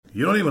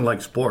You don't even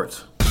like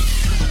sports.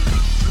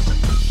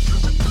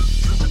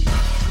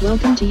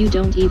 Welcome to You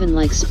Don't Even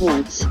Like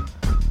Sports,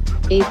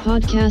 a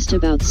podcast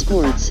about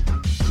sports,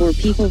 for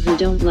people who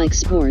don't like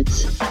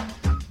sports.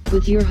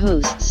 With your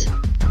hosts,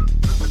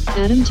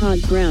 Adam Todd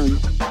Brown,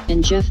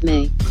 and Jeff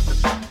May.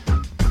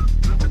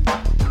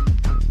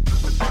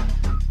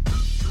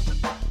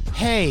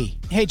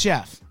 Hey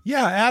Jeff.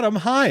 Yeah, Adam,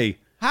 hi.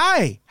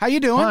 Hi, how you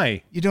doing?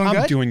 Hi. You doing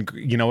good?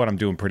 You know what, I'm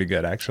doing pretty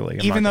good, actually.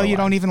 Even though you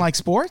don't even like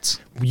sports?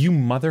 You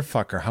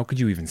motherfucker, how could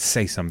you even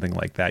say something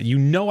like that? You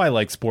know I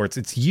like sports.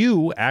 It's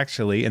you,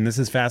 actually, and this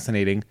is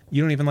fascinating.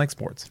 You don't even like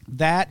sports.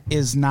 That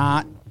is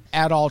not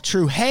at all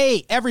true.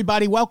 Hey,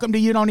 everybody, welcome to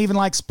You Don't Even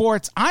Like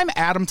Sports. I'm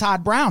Adam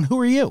Todd Brown. Who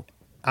are you?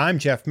 I'm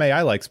Jeff May.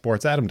 I like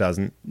sports. Adam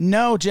doesn't.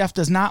 No, Jeff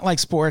does not like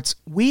sports.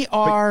 We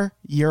are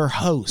your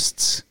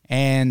hosts.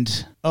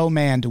 And, oh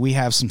man, do we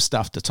have some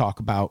stuff to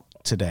talk about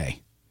today.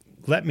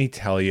 Let me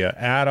tell you,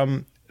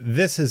 Adam,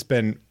 this has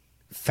been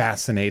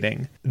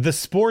fascinating. The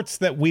sports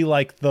that we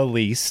like the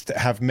least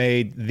have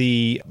made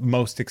the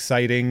most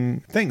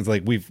exciting things.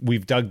 Like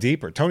we've dug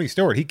deeper. Tony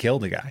Stewart, he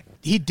killed a guy.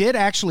 He did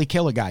actually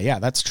kill a guy. Yeah,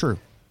 that's true.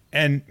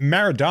 And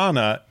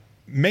Maradona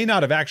may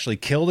not have actually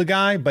killed a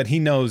guy, but he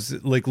knows,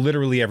 like,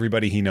 literally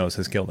everybody he knows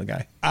has killed a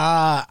guy.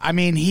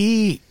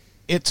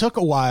 It took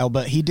a while,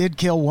 but he did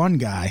kill one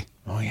guy.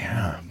 Oh,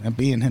 yeah. That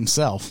being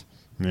himself.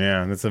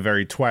 Yeah, that's a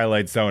very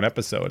Twilight Zone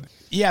episode.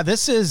 Yeah,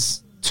 this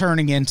is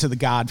turning into the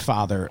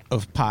Godfather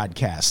of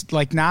podcasts.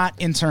 Like, not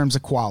in terms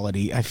of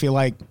quality. I feel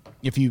like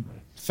if you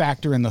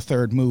factor in the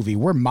third movie,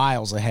 we're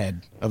miles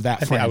ahead of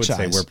that franchise.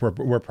 I would say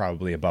we're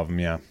probably above them,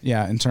 yeah.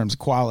 Yeah, in terms of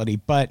quality.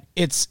 But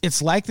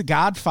it's like the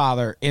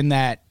Godfather in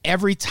that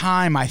every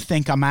time I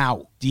think I'm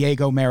out,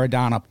 Diego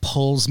Maradona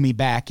pulls me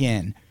back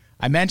in.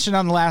 I mentioned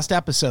on the last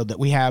episode that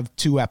we have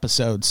 2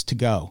 episodes to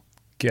go.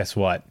 Guess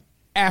what?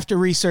 After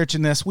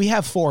researching this, we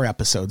have 4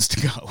 episodes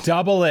to go.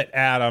 Double it,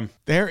 Adam.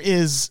 There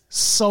is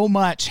so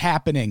much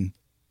happening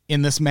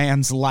in this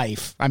man's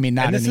life. I mean,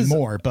 not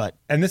anymore, but...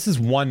 And this is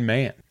one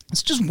man.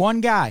 It's just one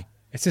guy.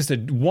 It's just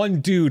one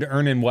dude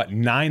earning,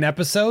 9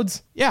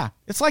 episodes? Yeah,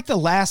 it's like The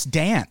Last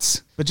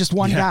Dance, but just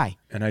one guy.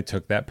 And I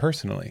took that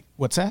personally.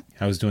 What's that?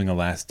 I was doing a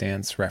Last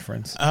Dance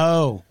reference.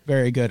 Oh,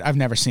 very good. I've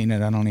never seen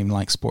it. I don't even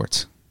like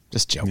sports.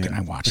 Just joking. Yeah.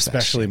 I watched that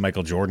Especially shit.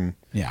 Michael Jordan.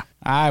 Yeah,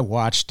 I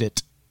watched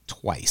it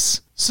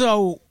twice.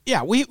 So,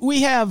 yeah,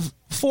 we have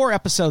 4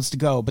 episodes to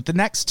go, but the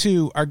next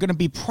 2 are going to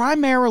be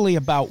primarily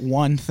about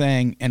one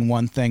thing and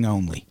one thing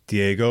only.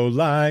 Diego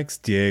likes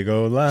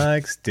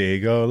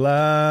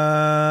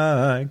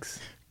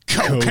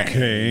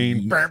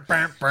cocaine.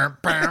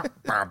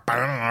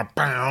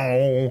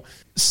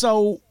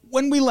 So,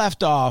 when we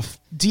left off,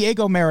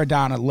 Diego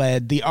Maradona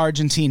led the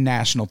Argentine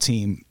national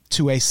team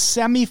to a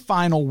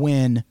semifinal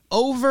win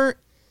over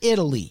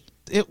Italy.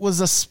 It was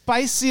a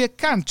spicy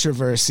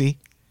controversy.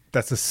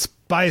 That's a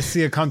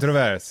spicy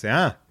controversy,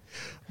 huh?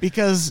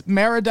 Because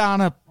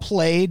Maradona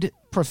played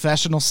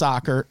professional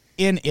soccer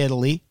in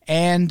Italy,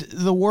 and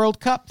the World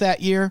Cup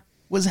that year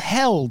was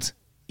held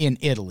in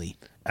Italy.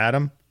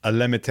 Adam,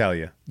 let me tell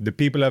you, the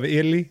people of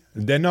Italy,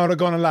 they're not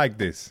going to like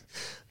this.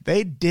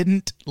 They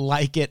didn't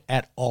like it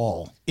at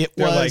all. They're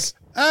like,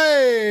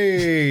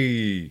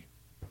 hey,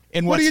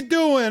 and what are you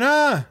doing,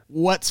 huh?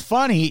 What's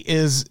funny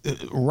is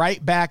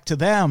right back to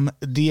them,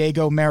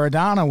 Diego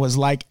Maradona was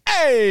like,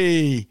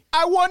 hey,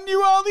 I won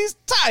you all these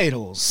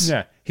titles.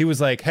 Yeah, he was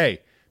like,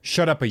 hey,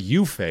 shut up, a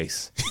you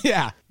face.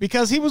 Yeah,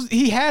 because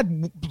he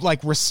had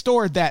like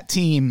restored that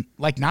team,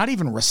 like not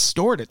even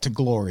restored it to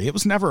glory. It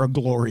was never a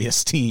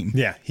glorious team.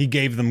 Yeah, he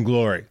gave them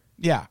glory.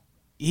 Yeah,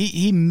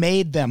 he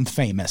made them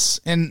famous,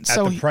 and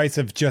at the price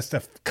of just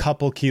a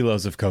couple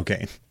kilos of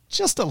cocaine.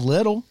 Just a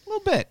little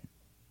bit.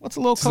 What's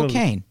a little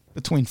cocaine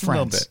between friends?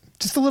 A little bit.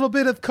 Just a little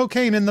bit of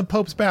cocaine in the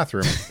Pope's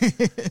bathroom.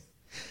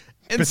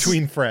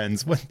 Between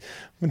friends.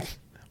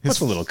 What's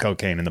a little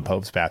cocaine in the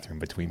Pope's bathroom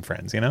between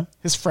friends, you know?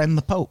 His friend,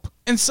 the Pope.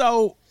 And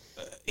so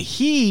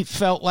he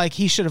felt like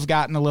he should have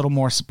gotten a little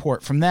more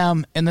support from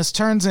them. And this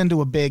turns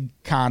into a big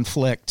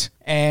conflict.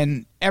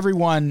 And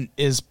everyone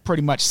is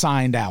pretty much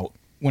signed out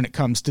when it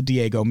comes to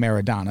Diego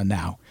Maradona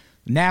now.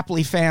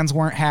 Napoli fans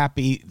weren't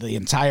happy. The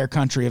entire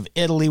country of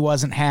Italy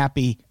wasn't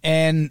happy.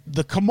 And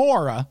the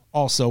Camorra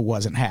also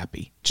wasn't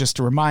happy. Just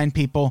to remind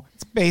people,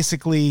 it's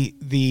basically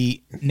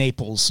the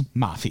Naples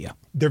mafia.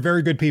 They're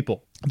very good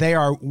people. They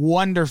are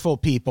wonderful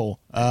people.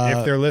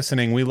 If they're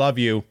listening, we love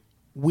you.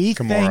 We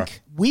Camorra.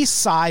 think we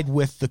side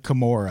with the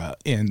Camorra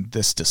in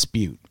this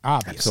dispute,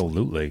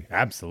 obviously.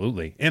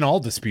 Absolutely. In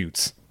all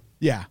disputes.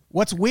 Yeah.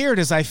 What's weird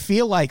is I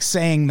feel like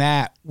saying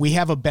that we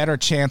have a better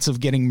chance of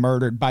getting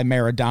murdered by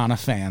Maradona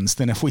fans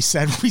than if we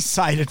said we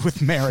sided with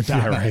Maradona.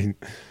 Yeah, right.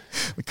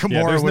 The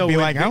Camorra would be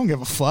like, I don't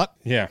give a fuck.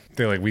 Yeah.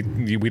 They're like, we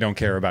don't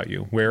care about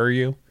you. Where are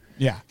you?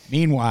 Yeah.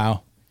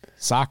 Meanwhile,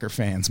 soccer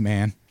fans,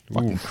 man,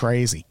 fucking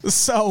crazy.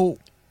 So,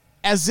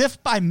 as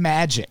if by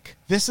magic,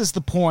 this is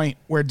the point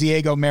where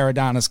Diego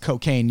Maradona's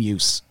cocaine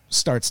use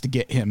starts to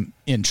get him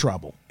in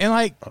trouble. And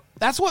like,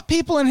 that's what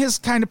people in his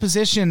kind of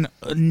position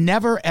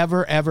never,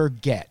 ever, ever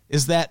get,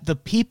 is that the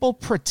people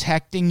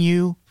protecting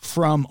you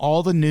from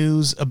all the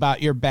news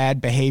about your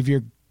bad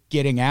behavior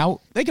getting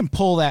out, they can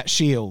pull that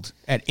shield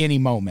at any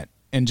moment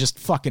and just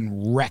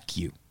fucking wreck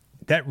you.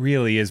 That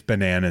really is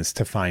bananas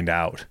to find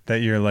out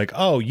that you're like,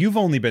 oh, you've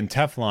only been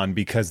Teflon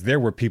because there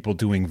were people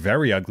doing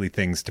very ugly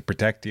things to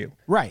protect you.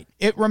 Right.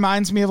 It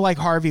reminds me of like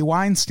Harvey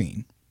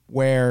Weinstein,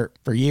 where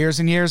for years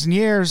and years and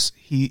years,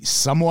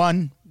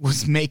 someone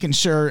was making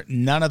sure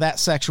none of that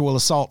sexual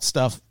assault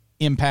stuff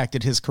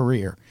impacted his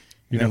career.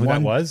 You know who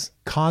that was?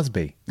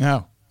 Cosby.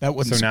 No, that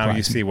wasn't. So now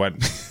you see what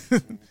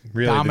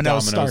really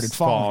dominoes started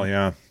falling.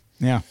 Yeah.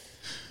 Yeah.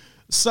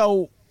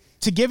 So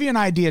to give you an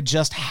idea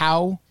just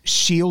how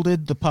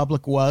shielded the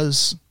public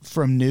was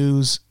from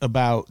news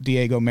about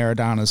Diego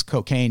Maradona's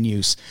cocaine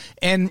use,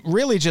 and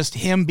really just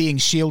him being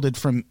shielded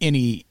from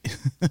any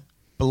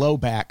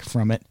blowback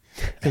from it,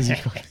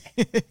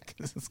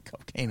 because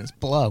cocaine is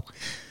blow.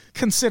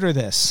 Consider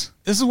this.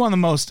 This is one of the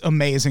most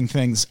amazing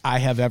things I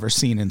have ever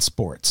seen in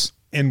sports.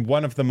 And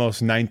one of the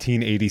most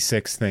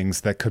 1986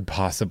 things that could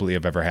possibly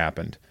have ever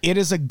happened. It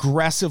is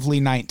aggressively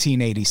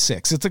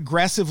 1986. It's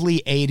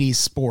aggressively 80s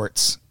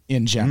sports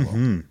in general.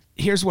 Mm-hmm.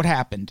 Here's what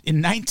happened. In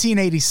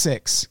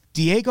 1986,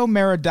 Diego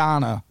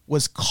Maradona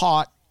was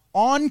caught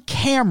on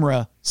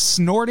camera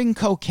snorting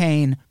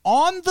cocaine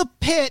on the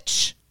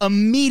pitch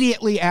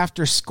immediately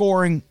after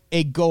scoring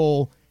a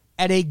goal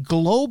at a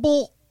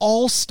global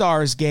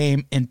All-Stars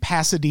game in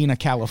Pasadena,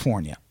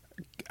 California.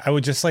 I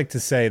would just like to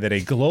say that a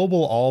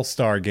global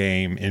all-star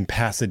game in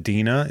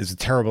Pasadena is a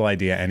terrible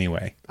idea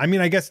anyway. I mean,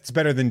 I guess it's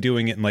better than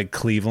doing it in like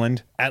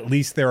Cleveland. At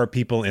least there are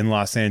people in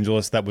Los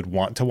Angeles that would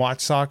want to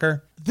watch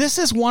soccer. This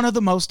is one of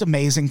the most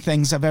amazing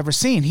things I've ever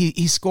seen.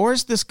 He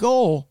scores this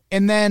goal,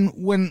 and then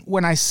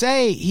when I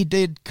say he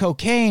did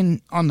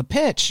cocaine on the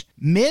pitch,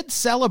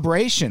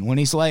 mid-celebration, when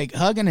he's like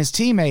hugging his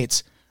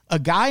teammates, a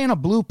guy in a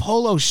blue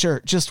polo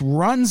shirt just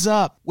runs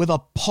up with a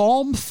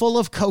palm full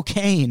of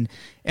cocaine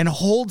and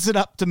holds it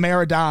up to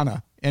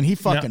Maradona, and he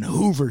fucking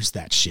hoovers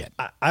that shit.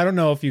 I don't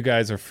know if you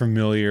guys are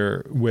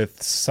familiar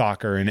with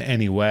soccer in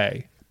any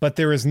way, but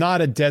there is not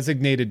a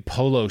designated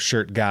polo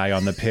shirt guy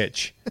on the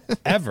pitch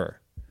ever.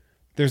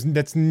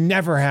 That's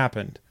never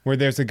happened, where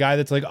there's a guy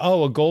that's like,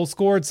 oh, a goal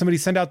scored, somebody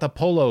send out the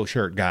polo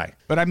shirt guy.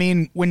 But I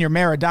mean, when you're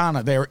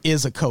Maradona, there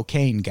is a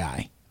cocaine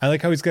guy. I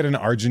like how he's got an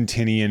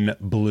Argentinian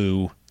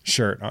blue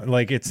shirt,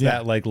 like it's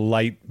that like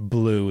light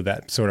blue,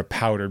 that sort of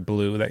powdered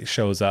blue that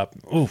shows up.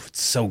 Ooh,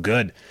 it's so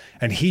good.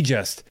 And he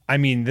just, I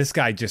mean, this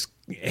guy just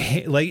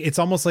like, it's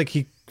almost like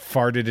he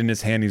farted in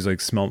his hand. He's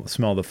like, smell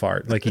the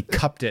fart. Like he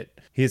cupped it.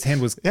 His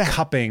hand was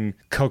cupping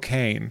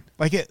cocaine.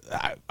 Like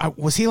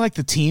was he like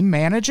the team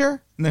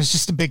manager? And there's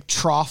just a big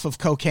trough of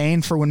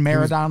cocaine for when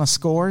Maradona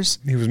scores.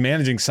 He was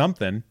managing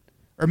something,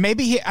 or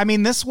maybe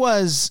this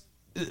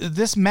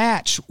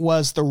match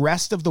was the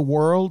rest of the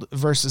world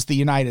versus the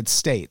United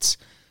States.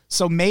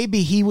 So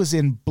maybe he was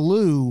in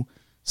blue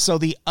so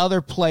the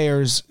other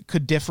players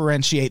could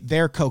differentiate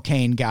their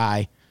cocaine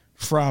guy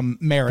from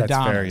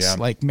Maradona's. Fair,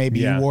 Like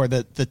maybe you wore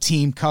the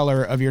team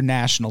color of your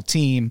national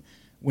team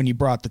when you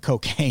brought the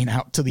cocaine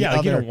out to the other.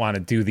 Like you don't want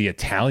to do the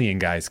Italian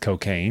guy's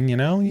cocaine, you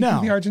know? You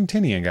do the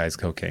Argentinian guy's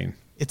cocaine.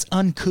 It's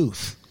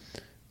uncouth.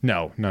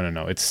 No.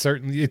 It's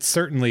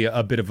certainly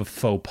a bit of a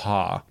faux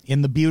pas.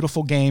 In the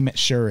beautiful game, it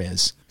sure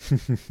is.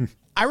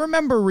 I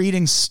remember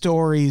reading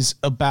stories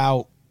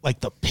about like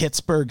the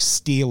Pittsburgh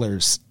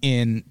Steelers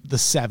in the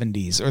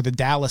 70s or the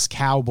Dallas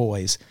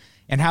Cowboys,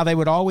 and how they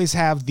would always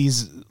have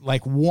these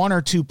like one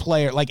or two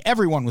players, like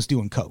everyone was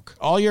doing coke.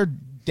 All your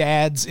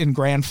dads and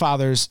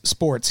grandfathers'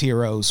 sports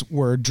heroes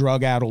were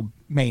drug-addled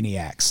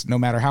maniacs, no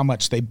matter how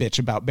much they bitch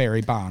about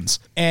Barry Bonds.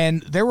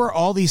 And there were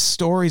all these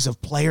stories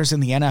of players in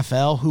the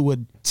NFL who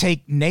would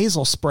take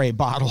nasal spray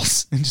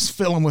bottles and just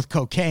fill them with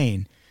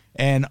cocaine.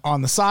 And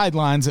on the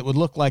sidelines, it would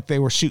look like they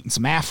were shooting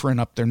some Afrin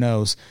up their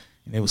nose,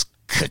 and it was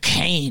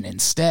cocaine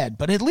instead.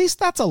 But at least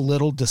that's a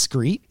little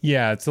discreet.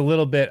 Yeah, it's a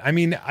little bit. I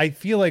mean, I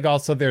feel like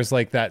also there's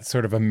like that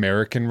sort of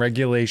American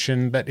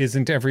regulation that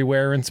isn't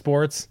everywhere in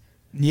sports.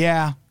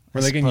 Yeah.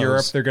 Where like in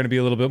Europe, they're going to be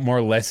a little bit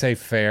more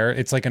laissez-faire.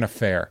 It's like an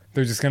affair.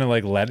 They're just going to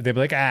like let it. They'll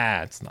be like,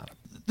 it's not.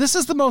 This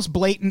is the most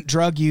blatant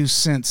drug use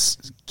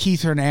since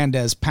Keith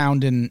Hernandez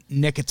pounding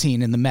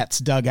nicotine in the Mets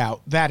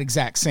dugout that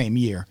exact same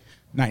year,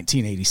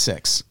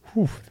 1986.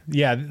 Whew.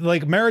 Yeah,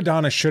 like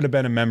Maradona should have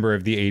been a member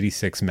of the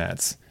 86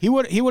 Mets. He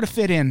would have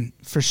fit in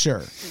for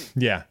sure.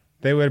 Yeah.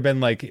 They would have been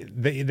like,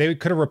 they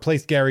could have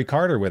replaced Gary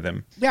Carter with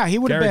him. Yeah, he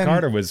would have been. Gary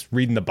Carter was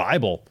reading the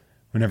Bible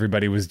when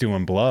everybody was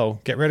doing blow.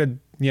 Get rid of,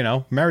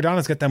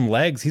 Maradona's got them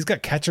legs. He's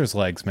got catcher's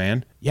legs,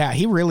 man. Yeah,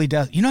 he really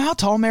does. You know how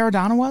tall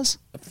Maradona was?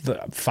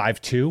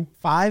 5'2".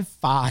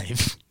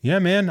 5'5". Yeah,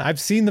 man. I've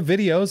seen the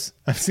videos.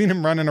 I've seen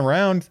him running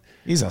around.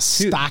 He's a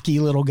stocky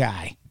little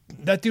guy.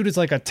 That dude is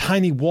like a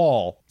tiny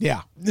wall.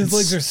 Yeah. His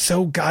legs are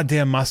so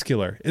goddamn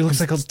muscular. It looks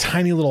like a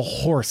tiny little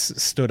horse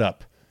stood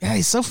up. Yeah,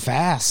 he's so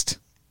fast.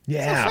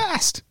 Yeah. So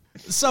fast.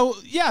 So,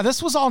 yeah,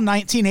 this was all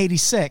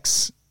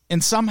 1986.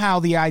 And somehow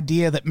the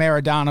idea that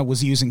Maradona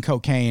was using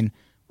cocaine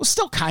was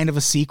still kind of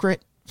a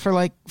secret for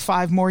like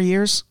 5 more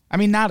years. I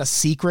mean, not a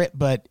secret,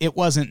 but it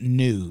wasn't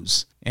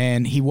news.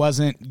 And he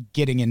wasn't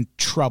getting in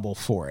trouble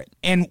for it.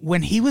 And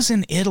when he was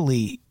in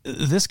Italy,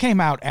 this came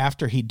out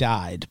after he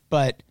died,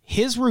 but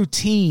his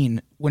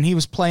routine when he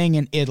was playing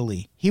in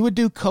Italy, he would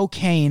do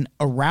cocaine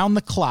around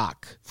the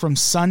clock from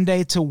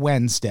Sunday to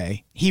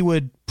Wednesday. He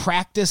would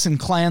practice and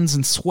cleanse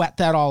and sweat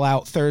that all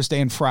out Thursday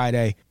and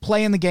Friday,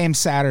 play in the game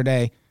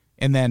Saturday,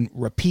 and then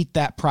repeat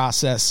that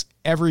process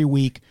every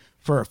week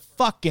for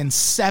fucking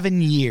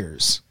 7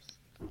 years.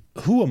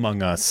 Who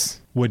among us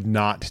would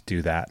not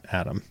do that,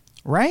 Adam?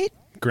 Right?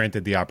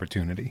 Granted the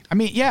opportunity. I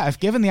mean, yeah, if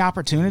given the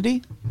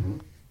opportunity,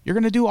 you're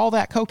going to do all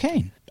that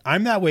cocaine.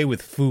 I'm that way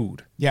with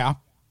food. Yeah.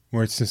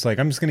 Where it's just like,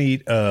 I'm just going to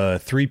eat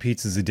 3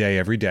 pizzas a day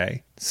every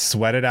day,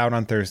 sweat it out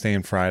on Thursday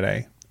and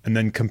Friday, and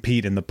then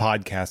compete in the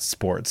podcast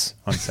sports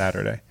on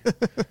Saturday.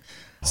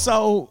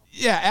 So,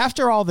 yeah,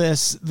 after all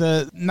this,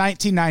 the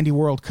 1990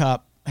 World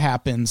Cup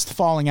happens, the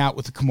falling out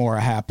with the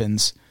Camorra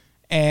happens,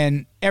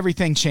 and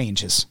everything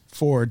changes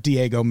for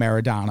Diego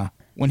Maradona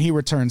when he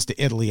returns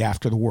to Italy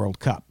after the World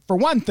Cup. For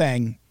one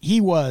thing, he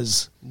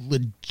was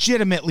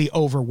legitimately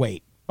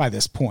overweight by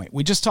this point.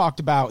 We just talked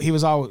about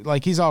he's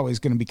always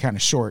going to be kind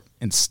of short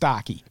and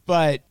stocky,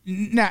 but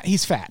now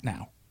he's fat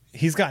now.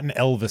 He's gotten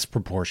Elvis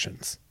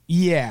proportions.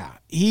 Yeah,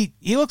 he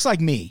looks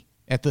like me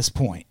at this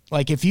point.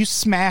 Like if you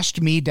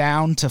smashed me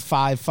down to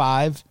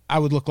 5'5", I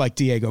would look like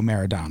Diego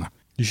Maradona.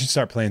 You should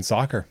start playing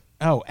soccer.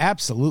 Oh,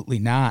 absolutely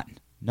not.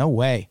 No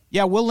way.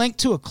 Yeah, we'll link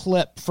to a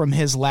clip from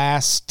his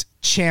last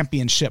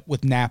championship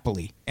with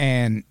Napoli.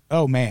 And,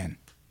 oh man,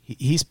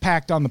 he's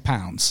packed on the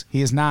pounds.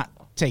 He is not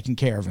taking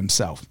care of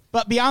himself.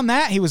 But beyond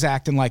that, he was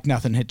acting like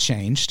nothing had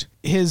changed.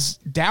 His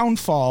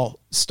downfall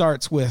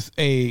starts with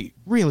a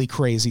really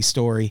crazy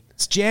story.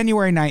 It's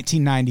January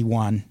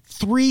 1991,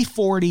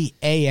 3:40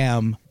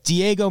 a.m.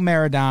 Diego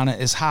Maradona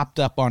is hopped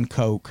up on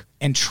coke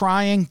and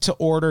trying to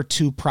order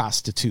 2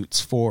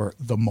 prostitutes for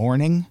the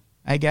morning,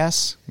 I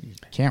guess.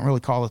 Can't really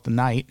call it the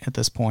night at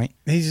this point.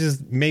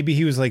 Maybe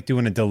he was like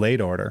doing a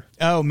delayed order.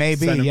 Oh,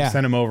 maybe,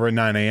 Send him over at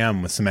 9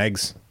 a.m. with some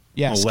eggs.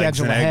 Yeah, legs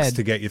schedule and ahead. eggs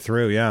to get you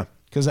through, yeah.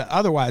 Because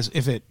otherwise,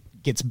 if it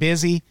gets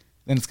busy,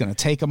 then it's going to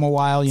take them a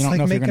while. You don't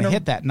know if you're going to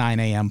hit that 9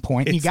 a.m.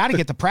 point. And you got to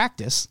get the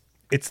practice.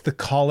 It's the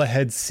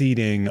call-ahead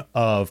seating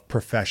of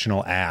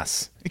professional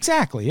ass.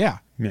 Exactly, yeah.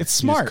 It's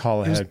smart. Just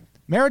call ahead.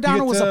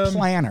 Maradona was a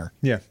planner.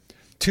 Yeah.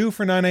 2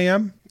 for 9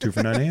 a.m.? 2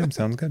 for 9 a.m.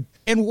 Sounds good.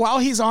 And while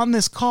he's on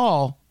this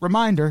call,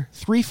 reminder,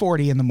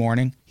 3:40 in the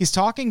morning, he's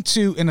talking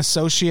to an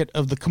associate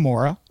of the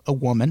Camorra, a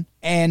woman.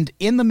 And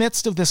in the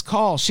midst of this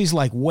call, she's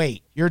like,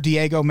 wait, you're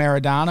Diego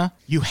Maradona?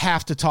 You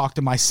have to talk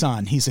to my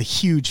son. He's a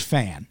huge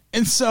fan.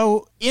 And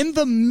so in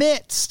the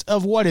midst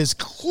of what is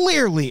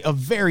clearly a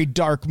very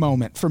dark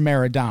moment for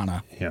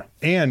Maradona. Yeah.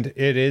 And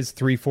it is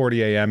 3:40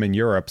 a.m. in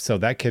Europe, so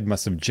that kid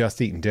must have just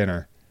eaten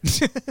dinner.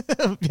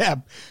 Yeah.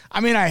 I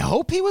mean, I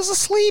hope he was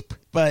asleep,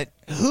 but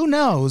who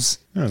knows?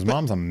 His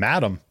mom's a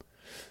madam.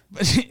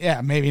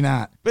 Yeah, maybe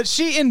not. But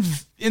she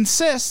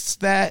insists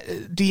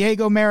that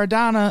Diego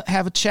Maradona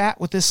have a chat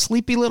with this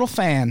sleepy little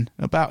fan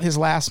about his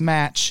last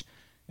match,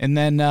 and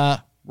then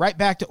right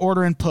back to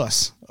ordering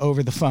puss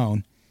over the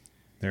phone.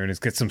 There it is.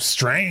 Get some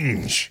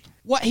strange.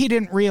 What he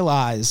didn't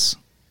realize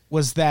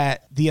was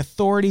that the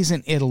authorities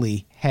in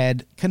Italy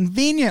had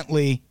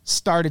conveniently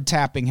started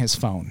tapping his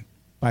phone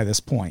by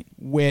this point,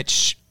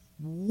 which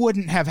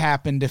wouldn't have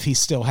happened if he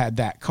still had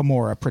that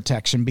Camorra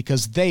protection,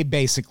 because they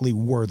basically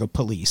were the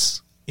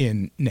police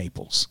in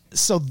Naples.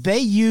 So they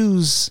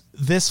use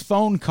this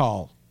phone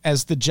call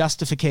as the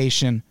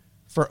justification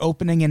for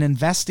opening an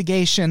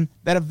investigation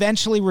that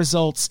eventually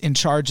results in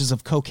charges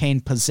of cocaine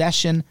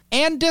possession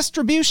and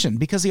distribution,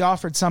 because he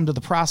offered some to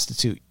the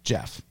prostitute,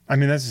 Jeff. I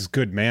mean, that's just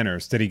good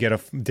manners. Did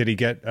he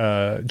get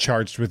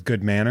charged with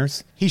good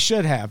manners? He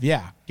should have,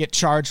 yeah. Get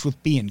charged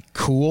with being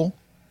cool.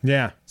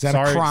 Yeah. Is that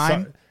a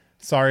crime?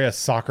 Sorry, a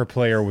soccer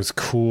player was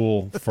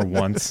cool for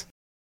once.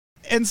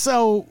 And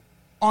so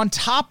on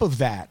top of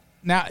that,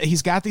 now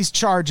he's got these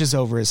charges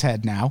over his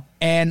head now.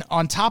 And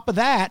on top of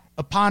that,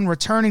 upon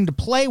returning to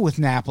play with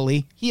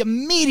Napoli, he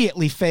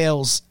immediately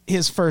fails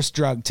his first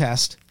drug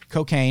test,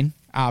 cocaine,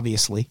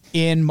 obviously,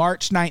 in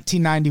March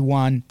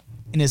 1991,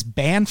 and is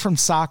banned from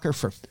soccer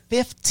for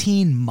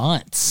 15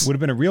 months. Would have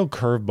been a real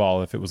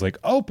curveball if it was like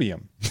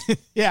opium.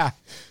 Yeah.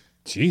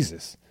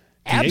 Jesus.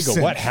 Absinthe.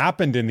 Diego, what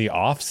happened in the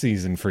off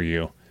season for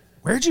you?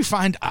 Where'd you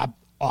find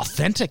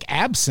authentic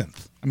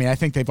absinthe? I mean, I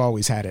think they've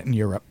always had it in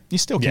Europe. You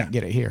still can't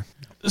get it here.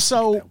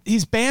 So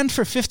he's banned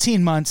for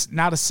 15 months.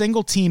 Not a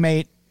single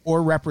teammate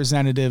or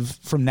representative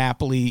from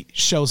Napoli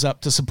shows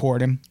up to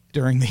support him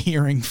during the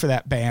hearing for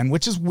that ban,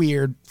 which is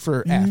weird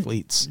for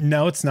athletes.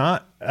 No, it's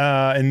not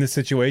in this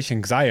situation,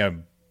 because I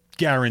am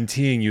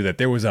guaranteeing you that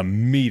there was a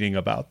meeting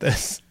about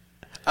this.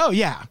 Oh,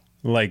 yeah.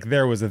 Like,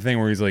 there was a thing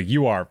where he's like,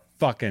 you are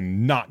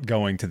fucking not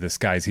going to this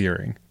guy's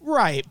hearing.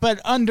 Right, but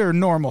under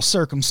normal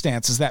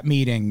circumstances, that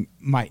meeting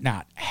might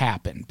not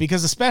happen,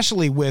 because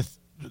especially with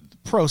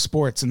pro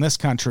sports in this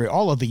country,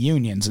 all of the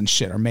unions and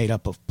shit are made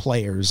up of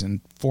players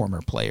and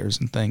former players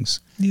and things.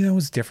 Yeah, it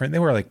was different. They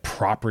were like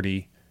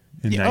property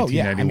in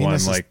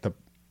 1991.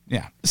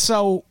 Yeah.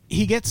 So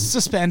he gets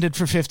suspended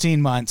for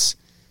 15 months,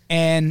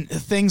 and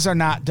things are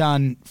not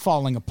done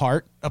falling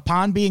apart.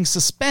 Upon being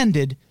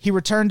suspended, he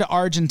returned to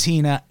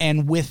Argentina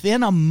and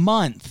within a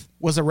month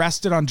was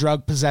arrested on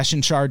drug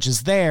possession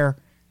charges there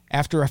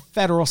after a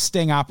federal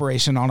sting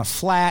operation on a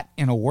flat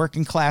in a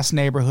working-class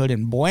neighborhood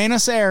in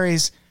Buenos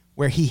Aires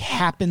where he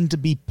happened to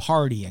be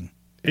partying.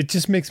 It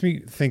just makes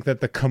me think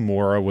that the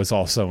Camorra was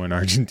also in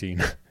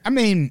Argentina. I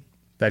mean,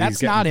 that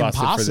that's he's getting not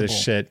busted impossible. for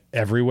this shit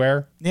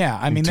everywhere. Yeah,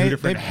 I mean, two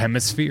different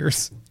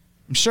hemispheres.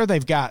 I'm sure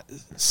they've got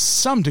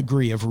some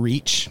degree of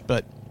reach,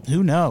 but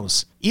who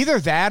knows? Either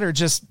that or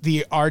just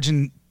the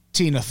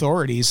Argentine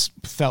authorities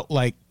felt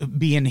like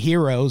being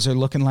heroes or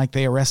looking like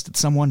they arrested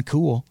someone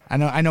cool.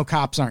 I know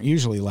cops aren't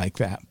usually like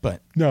that,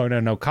 but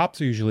No.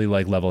 Cops are usually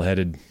like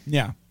level-headed.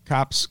 yeah,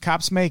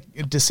 cops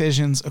make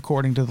decisions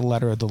according to the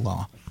letter of the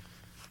law.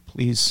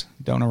 Please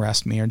don't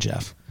arrest me or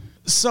Jeff.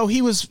 So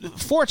he was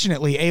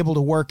fortunately able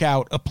to work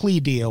out a plea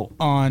deal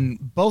on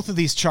both of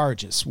these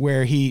charges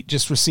where he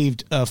just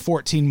received a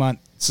 14-month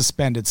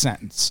suspended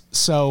sentence.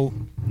 So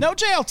no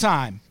jail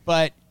time,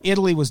 but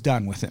Italy was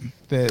done with him.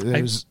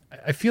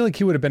 I feel like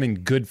he would have been in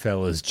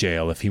Goodfellas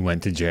jail if he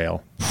went to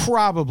jail.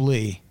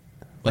 Probably.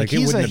 Like it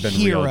he's a wouldn't have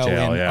been real hero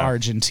jail, in yeah.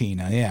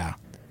 Argentina, yeah.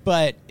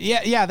 But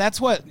yeah, that's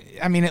what,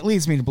 I mean, it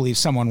leads me to believe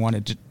someone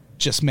wanted to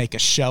just make a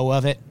show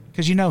of it.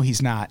 Because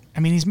he's not.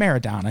 I mean, he's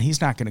Maradona. He's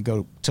not going to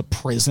go to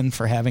prison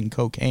for having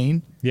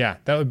cocaine. Yeah,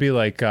 that would be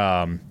like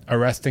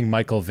arresting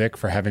Michael Vick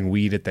for having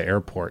weed at the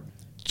airport.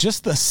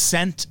 Just the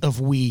scent of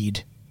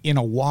weed in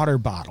a water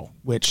bottle,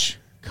 which,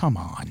 come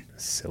on.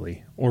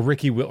 Silly. Or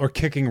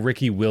kicking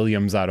Ricky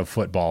Williams out of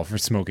football for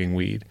smoking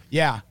weed.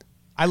 Yeah.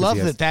 I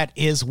love that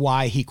is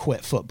why he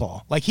quit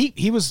football. Like,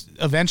 he was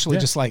eventually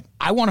just like,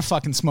 I want to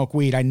fucking smoke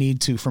weed. I need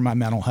to for my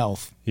mental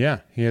health. Yeah,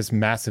 he has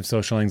massive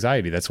social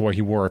anxiety. That's why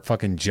he wore a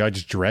fucking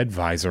Judge Dredd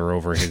visor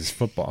over his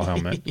football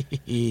helmet.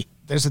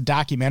 There's a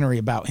documentary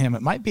about him.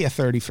 It might be a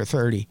 30 for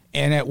 30.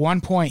 And at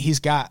one point, he's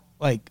got,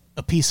 like,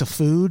 a piece of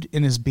food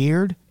in his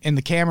beard. And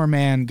the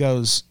cameraman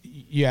goes,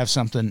 you have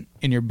something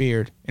in your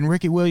beard. And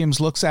Ricky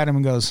Williams looks at him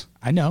and goes,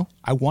 I know.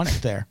 I want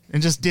it there.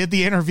 And just did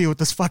the interview with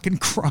this fucking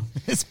crumb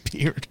in his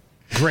beard.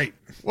 Great.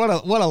 What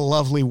a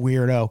lovely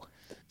weirdo.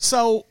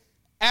 So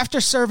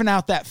after serving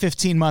out that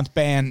 15-month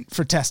ban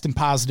for testing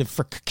positive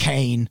for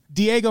cocaine,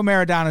 Diego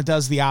Maradona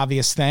does the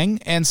obvious thing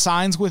and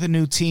signs with a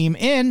new team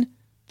in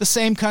the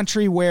same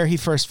country where he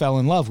first fell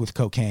in love with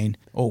cocaine.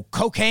 Oh,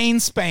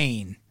 cocaine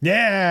Spain.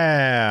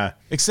 Yeah.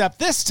 Except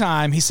this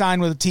time he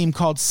signed with a team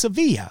called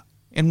Sevilla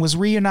and was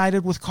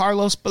reunited with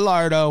Carlos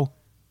Bilardo,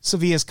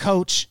 Sevilla's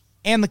coach,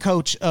 and the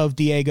coach of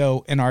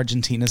Diego and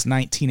Argentina's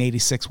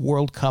 1986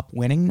 World Cup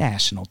winning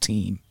national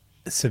team.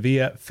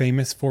 Sevilla,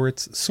 famous for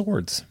its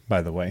swords,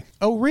 by the way.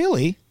 Oh,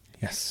 really?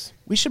 Yes.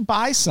 We should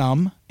buy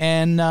some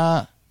and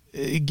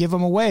give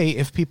them away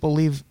if people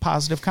leave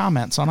positive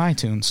comments on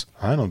iTunes.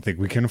 I don't think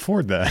we can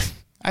afford that.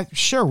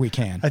 Sure we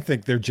can. I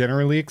think they're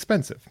generally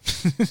expensive.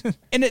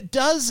 And it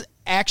does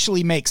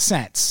actually make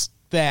sense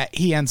that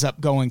he ends up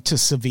going to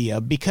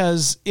Sevilla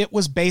because it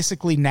was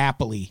basically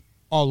Napoli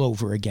all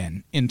over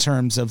again in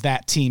terms of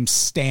that team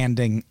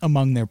standing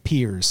among their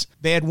peers.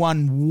 They had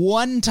won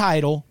one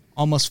title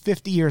almost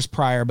 50 years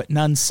prior, but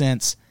none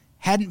since.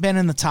 Hadn't been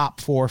in the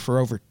top four for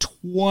over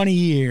 20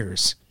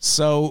 years.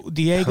 So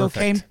Diego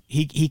came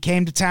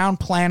to town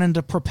planning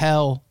to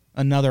propel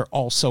another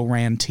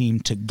also-ran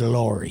team to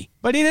glory.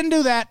 But he didn't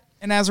do that,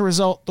 and as a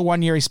result, the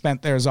 1 year he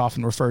spent there is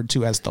often referred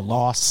to as the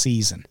lost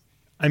season.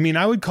 I mean,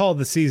 I would call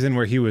the season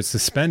where he was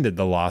suspended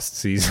the lost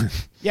season.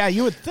 Yeah,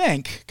 you would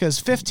think, because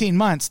 15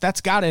 months, that's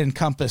got to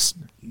encompass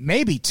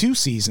maybe 2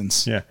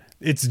 seasons. Yeah.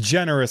 It's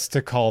generous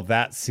to call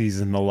that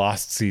season the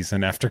lost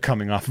season after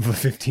coming off of a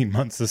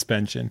 15-month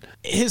suspension.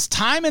 His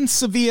time in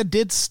Sevilla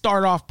did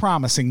start off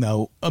promising,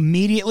 though.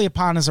 Immediately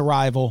upon his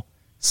arrival,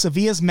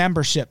 Sevilla's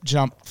membership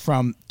jumped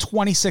from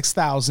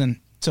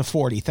 26,000 to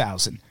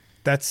 40,000.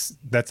 That's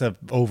a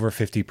over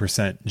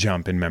 50%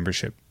 jump in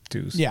membership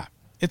dues. Yeah.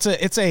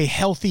 It's a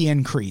healthy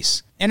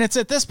increase. And it's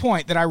at this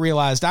point that I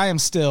realized I am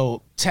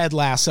still Ted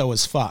Lasso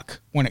as fuck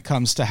when it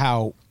comes to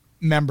how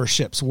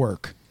memberships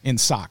work in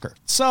soccer.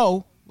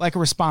 So, like a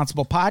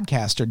responsible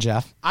podcaster,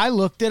 Jeff, I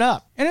looked it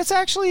up. And it's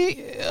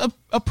actually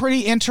a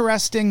pretty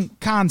interesting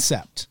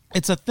concept.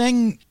 It's a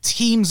thing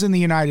teams in the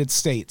United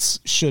States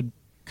should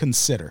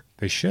consider.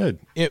 They should.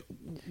 It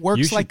works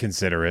you should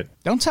consider it.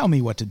 Don't tell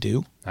me what to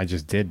do. I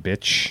just did,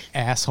 bitch.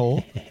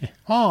 Asshole.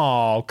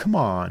 Oh, come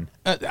on.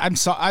 I'm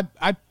sorry.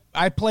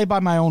 I play by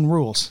my own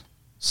rules.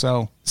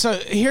 So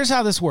here's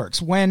how this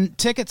works. When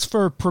tickets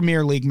for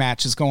Premier League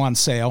matches go on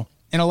sale,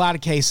 in a lot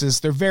of cases,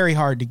 they're very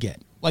hard to get.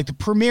 Like the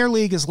Premier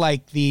League is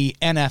like the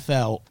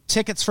NFL.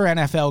 Tickets for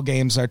NFL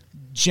games are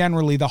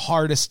generally the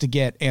hardest to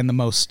get and the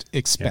most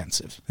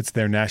expensive. Yeah. It's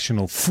their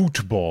National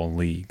Football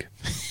League.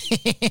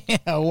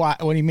 What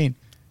do you mean?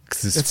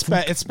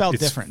 It's spelled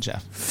different,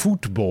 Jeff.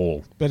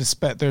 Football. But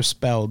they're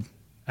spelled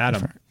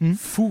Adam,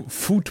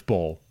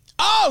 football.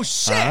 Oh,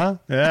 shit.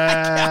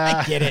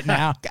 I get it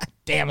now. God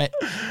damn it.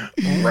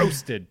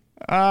 Roasted.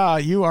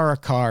 You are a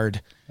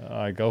card.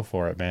 I go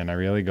for it, man. I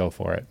really go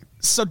for it.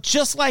 So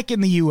just like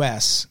in the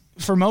U.S.,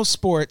 for most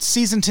sports,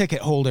 season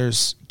ticket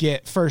holders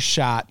get first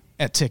shot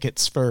at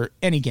tickets for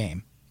any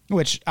game,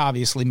 which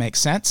obviously makes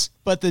sense.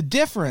 But the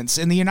difference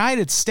in the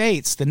United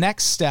States, the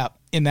next step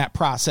in that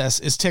process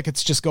is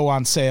tickets just go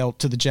on sale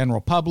to the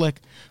general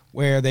public,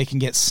 where they can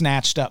get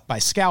snatched up by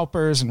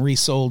scalpers and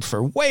resold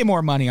for way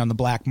more money on the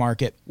black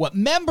market. What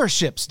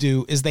memberships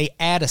do is they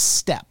add a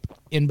step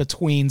in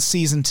between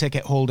season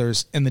ticket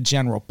holders and the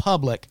general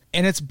public,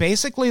 and it's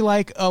basically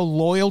like a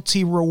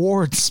loyalty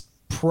rewards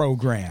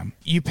program.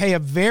 You pay a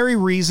very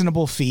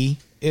reasonable fee.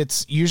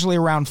 It's usually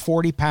around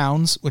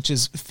 £40, which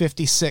is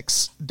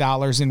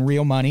 $56 in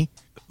real money,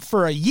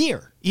 for a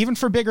year, even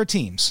for bigger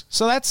teams.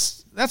 So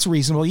that's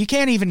reasonable. You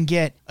can't even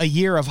get a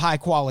year of high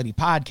quality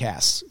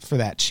podcasts for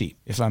that cheap,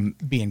 if I'm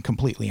being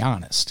completely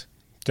honest.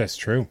 That's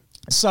true.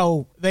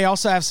 So they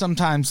also have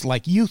sometimes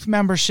like youth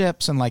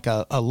memberships and like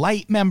a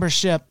light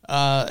membership.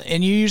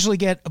 And you usually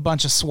get a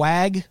bunch of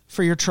swag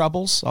for your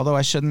troubles, although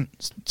I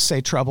shouldn't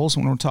say troubles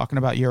when we're talking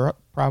about Europe,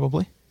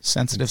 probably.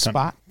 Sensitive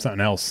spot.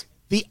 Something else.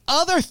 The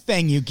other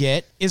thing you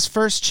get is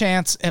first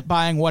chance at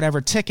buying whatever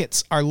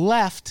tickets are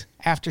left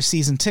after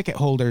season ticket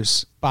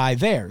holders buy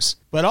theirs.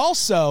 But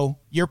also,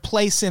 your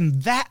place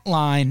in that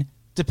line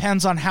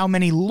depends on how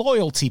many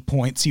loyalty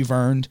points you've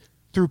earned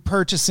through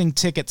purchasing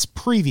tickets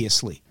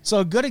previously. So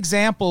a good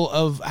example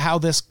of how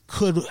this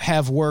could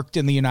have worked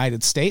in the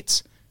United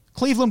States,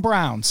 Cleveland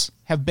Browns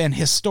have been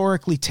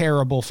historically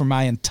terrible for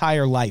my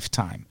entire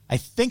lifetime. I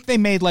think they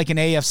made like an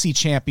AFC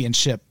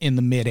championship in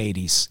the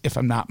mid-'80s, if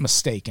I'm not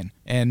mistaken,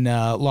 and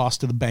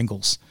lost to the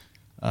Bengals.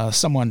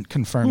 Someone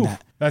confirmed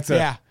that. That's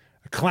a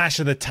clash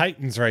of the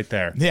Titans right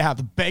there. Yeah,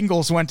 the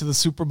Bengals went to the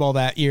Super Bowl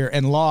that year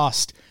and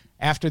lost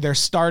after their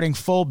starting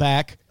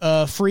fullback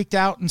freaked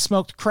out and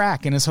smoked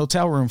crack in his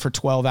hotel room for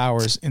 12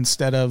 hours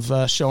instead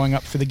of showing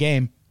up for the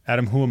game.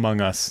 Adam, who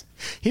among us?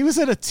 He was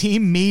at a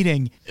team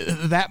meeting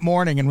that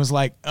morning and was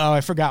like, "Oh,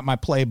 I forgot my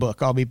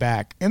playbook. I'll be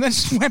back." And then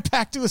just went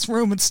back to his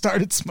room and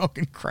started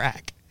smoking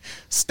crack.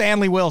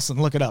 Stanley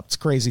Wilson, look it up. It's a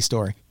crazy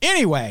story.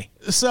 Anyway,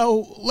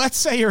 so let's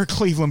say you're a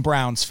Cleveland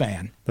Browns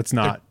fan. Let's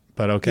not,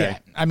 but okay. Yeah,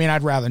 I mean,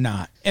 I'd rather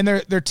not. And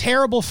they're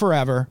terrible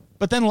forever.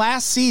 But then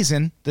last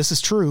season, this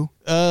is true,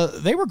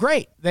 they were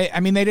great. They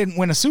didn't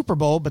win a Super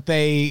Bowl, but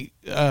they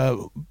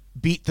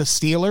beat the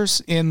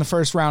Steelers in the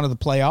first round of the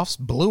playoffs,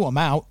 blew them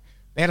out.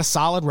 They had a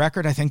solid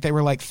record. I think they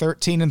were like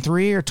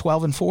 13-3 or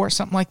 12-4,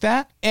 something like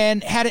that.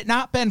 And had it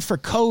not been for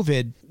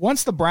COVID,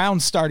 once the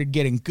Browns started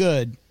getting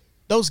good,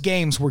 those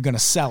games were going to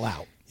sell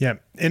out. Yeah.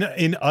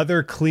 In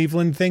other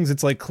Cleveland things,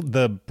 it's like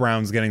the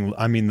Cavs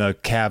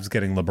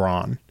getting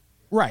LeBron.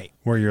 Right.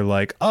 Where you're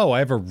like, oh, I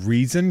have a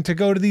reason to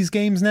go to these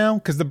games now?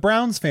 Because the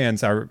Browns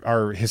fans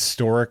are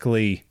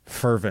historically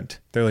fervent.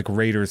 They're like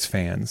Raiders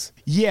fans.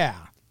 Yeah.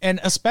 And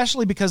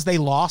especially because they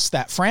lost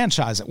that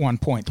franchise at one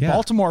point. The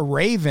Baltimore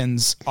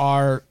Ravens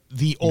are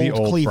the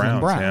old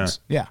Cleveland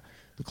Browns. Yeah.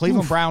 The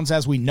Cleveland Browns,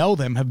 as we know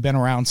them, have been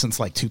around since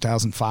like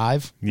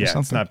 2005. Yeah,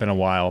 it's not been a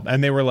while.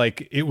 And they were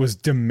like, it was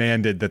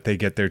demanded that they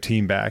get their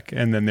team back.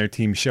 And then their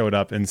team showed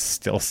up and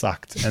still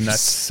sucked. And that's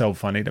so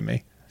funny to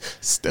me.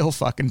 Still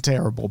fucking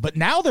terrible. But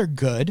now they're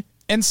good.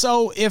 And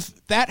so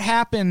if that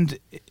happened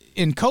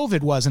and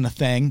COVID wasn't a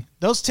thing,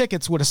 those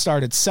tickets would have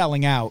started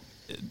selling out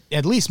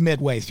at least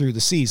midway through the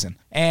season.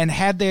 And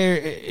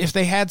if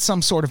they had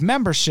some sort of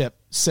membership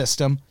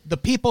system, the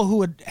people who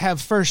would have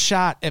first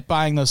shot at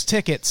buying those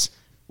tickets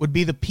would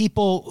be the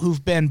people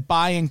who've been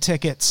buying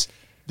tickets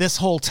this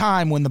whole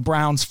time when the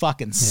Browns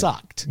fucking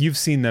sucked. You've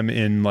seen them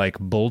in like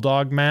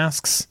bulldog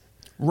masks.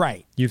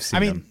 Right. You've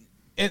seen them.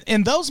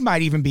 And those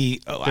might even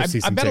be, I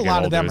bet a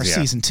lot of them are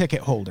season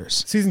ticket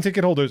holders. Season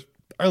ticket holders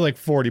are like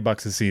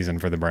 $40 a season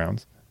for the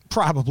Browns.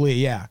 Probably,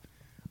 yeah.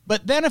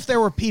 But then if there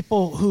were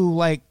people who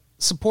like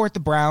support the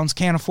Browns,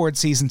 can't afford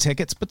season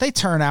tickets, but they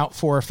turn out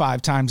 4 or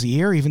 5 times a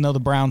year, even though the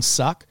Browns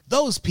suck,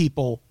 those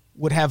people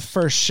would have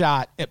first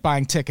shot at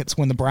buying tickets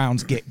when the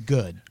Browns get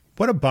good.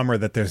 What a bummer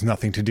that there's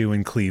nothing to do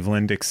in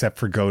Cleveland except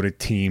for go to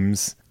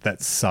teams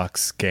that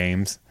sucks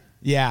games.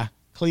 Yeah,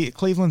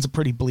 Cleveland's a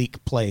pretty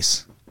bleak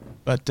place.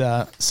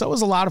 But so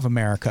is a lot of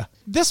America.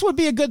 This would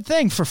be a good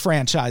thing for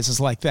franchises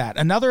like that.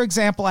 Another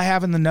example I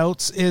have in the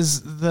notes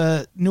is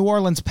the New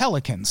Orleans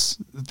Pelicans.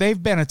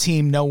 They've been a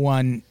team no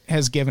one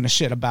has given a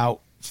shit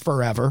about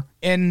forever.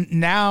 And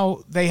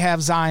now they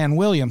have Zion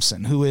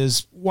Williamson, who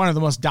is one of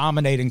the most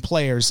dominating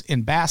players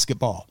in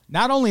basketball.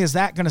 Not only is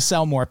that going to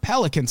sell more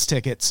Pelicans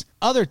tickets,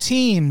 other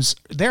teams,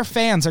 their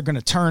fans are going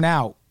to turn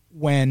out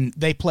when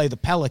they play the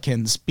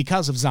Pelicans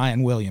because of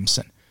Zion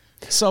Williamson.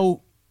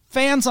 So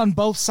fans on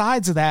both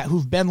sides of that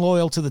who've been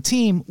loyal to the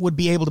team would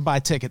be able to buy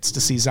tickets to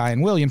see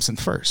Zion Williamson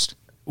first.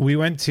 We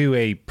went to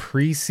a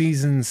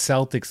preseason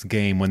Celtics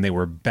game when they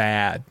were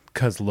bad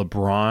because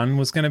LeBron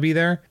was going to be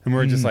there. And we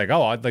were just like,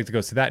 oh, I'd like to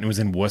go see that. And it was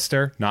in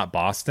Worcester, not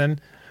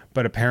Boston.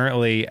 but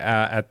apparently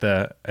I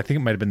think it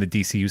might have been the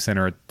DCU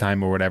Center at the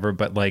time or whatever,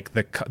 but like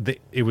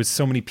it was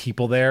so many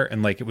people there,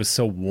 and like it was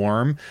so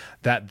warm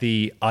that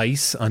the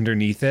ice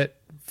underneath it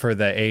for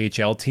the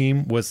AHL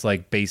team was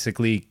like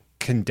basically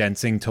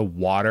condensing to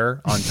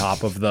water on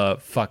top of the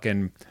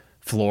fucking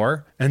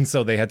floor, and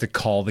so they had to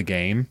call the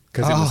game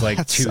because it was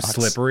like too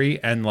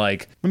slippery. And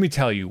like, let me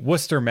tell you,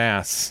 Worcester,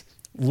 Mass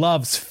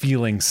loves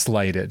feeling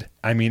slighted.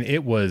 I mean,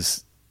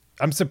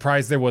 I'm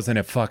surprised there wasn't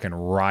a fucking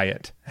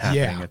riot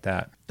happening at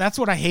that. That's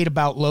what I hate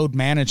about load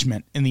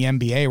management in the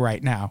NBA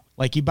right now.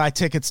 Like, you buy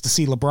tickets to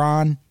see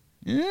LeBron,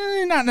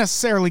 you're not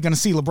necessarily going to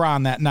see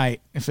LeBron that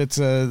night if it's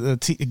a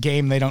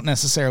game they don't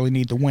necessarily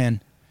need to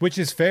win. Which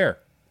is fair,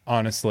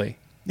 honestly.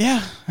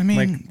 Yeah, I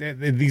mean... Like,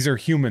 these are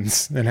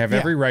humans and have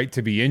every right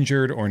to be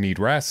injured or need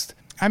rest.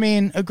 I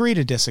mean, agree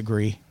to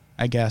disagree,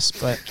 I guess,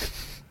 but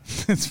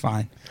it's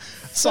fine.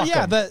 So,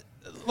 yeah,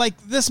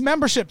 this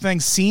membership thing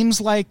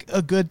seems like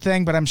a good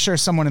thing, but I'm sure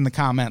someone in the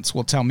comments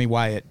will tell me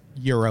why it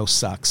Euro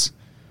sucks.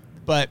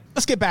 But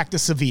let's get back to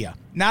Sevilla.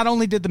 Not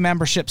only did the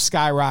membership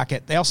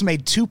skyrocket, they also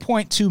made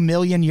 2.2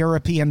 million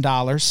European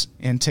dollars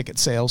in ticket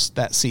sales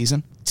that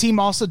season. Team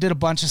also did a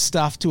bunch of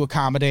stuff to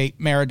accommodate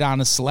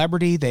Maradona's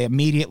celebrity. They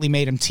immediately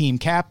made him team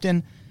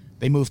captain.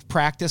 They moved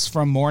practice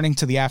from morning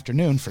to the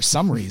afternoon for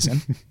some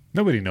reason.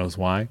 Nobody knows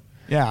why.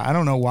 Yeah, I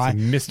don't know why. It's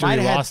a mystery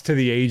lost to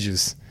the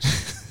ages.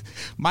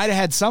 Might have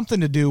had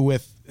something to do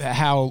with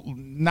how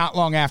not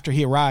long after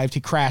he arrived,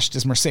 he crashed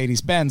his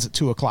Mercedes-Benz at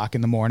 2 o'clock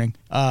in the morning.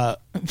 Who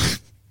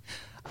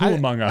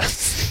among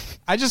us?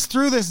 I just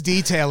threw this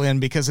detail in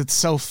because it's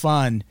so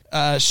fun.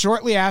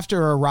 Shortly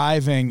after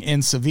arriving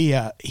in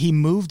Sevilla, he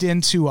moved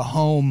into a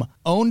home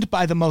owned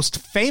by the most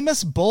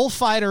famous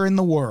bullfighter in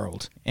the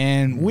world.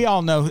 And we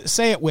all know,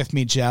 say it with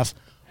me, Jeff.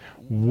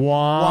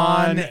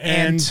 Juan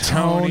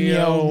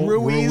Antonio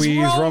Ruiz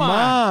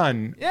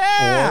Roman.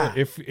 Yeah. Or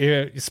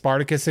if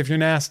Spartacus, if you're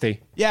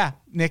nasty. Yeah,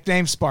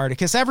 nickname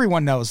Spartacus.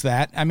 Everyone knows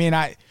that. I mean,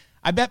 I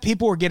bet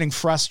people were getting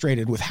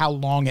frustrated with how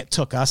long it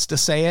took us to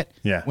say it.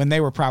 Yeah. When they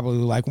were probably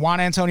like,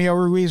 Juan Antonio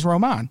Ruiz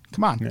Roman.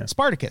 Come on,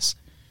 Spartacus.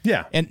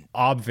 Yeah. And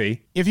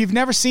obvi. If you've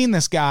never seen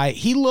this guy,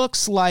 he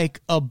looks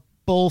like a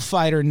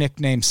bullfighter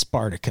nicknamed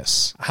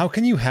Spartacus. How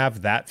can you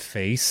have that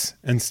face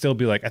and still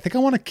be like, I think I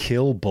want to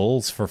kill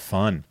bulls for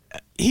fun?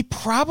 He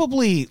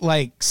probably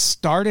like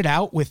started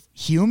out with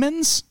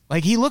humans.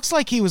 Like, he looks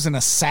like he was an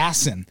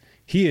assassin.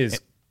 He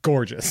is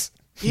gorgeous.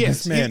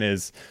 This man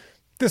is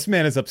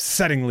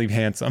upsettingly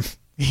handsome.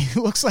 He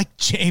looks like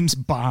James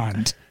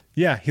Bond.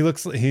 Yeah, he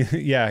looks.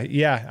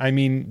 Yeah. I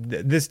mean,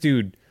 this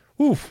dude.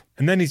 Oof.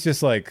 And then he's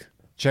just like,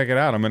 check it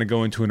out. I'm going to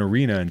go into an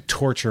arena and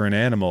torture an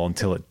animal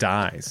until it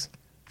dies.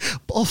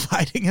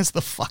 Bullfighting is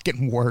the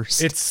fucking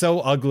worst. It's so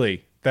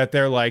ugly that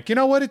they're like, you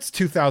know what? It's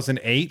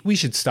 2008. We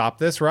should stop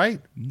this, right?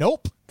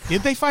 Nope.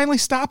 Did they finally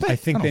stop it? I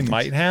think they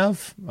might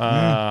have.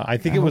 I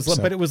think it was,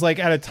 so. But it was like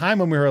at a time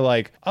when we were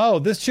like, oh,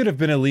 this should have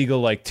been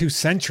illegal like 2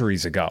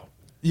 centuries ago.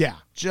 Yeah,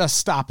 just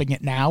stopping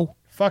it now.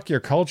 Fuck your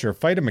culture.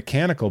 Fight a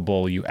mechanical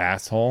bull, you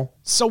asshole.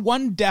 So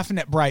one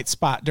definite bright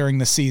spot during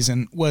the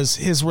season was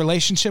his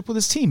relationship with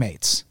his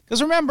teammates.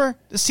 Because remember,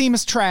 this team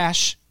is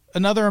trash.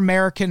 Another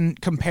American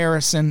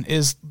comparison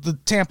is the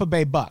Tampa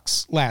Bay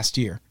Bucks last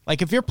year.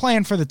 Like, if you're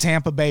playing for the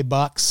Tampa Bay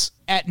Bucks,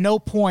 at no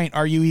point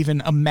are you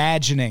even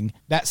imagining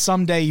that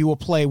someday you will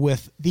play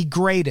with the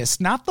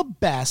greatest, not the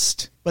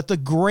best, but the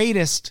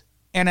greatest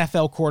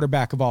NFL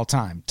quarterback of all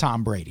time,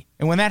 Tom Brady.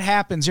 And when that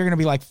happens, you're going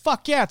to be like,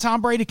 fuck yeah, Tom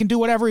Brady can do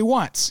whatever he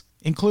wants,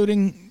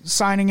 including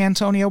signing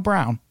Antonio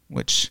Brown,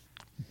 which,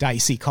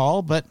 dicey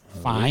call, but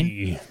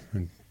fine.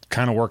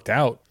 Kind of worked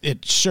out.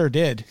 It sure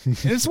did.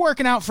 It's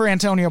working out for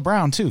Antonio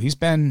Brown, too.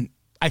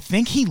 I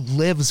think he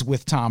lives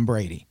with Tom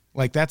Brady.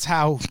 Like, that's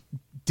how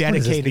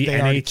dedicated the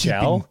they are to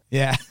NHL? keeping.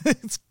 Yeah,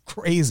 it's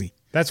crazy.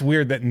 That's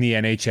weird that in the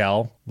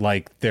NHL,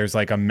 like, there's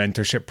like a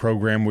mentorship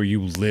program where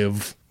you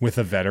live with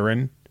a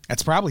veteran.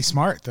 That's probably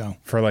smart, though.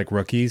 For like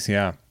rookies,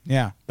 yeah.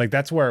 Yeah. Like,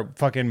 that's where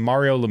fucking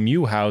Mario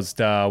Lemieux housed,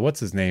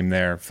 what's his name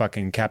there?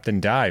 Fucking Captain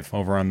Dive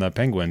over on the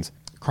Penguins.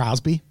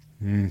 Crosby?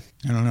 I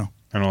don't know.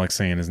 I don't like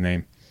saying his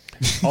name.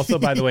 Also,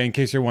 by the way, in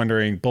case you're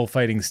wondering,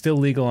 bullfighting still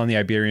legal on the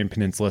Iberian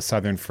Peninsula,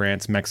 southern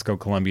France, Mexico,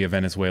 Colombia,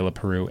 Venezuela,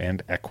 Peru,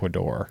 and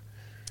Ecuador.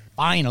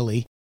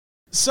 Finally.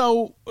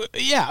 So,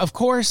 yeah, of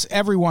course,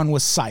 everyone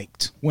was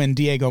psyched when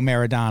Diego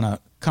Maradona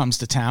comes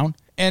to town.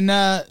 And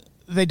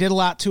they did a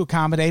lot to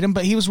accommodate him,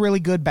 but he was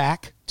really good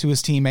back to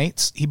his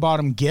teammates. He bought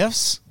them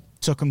gifts,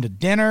 took them to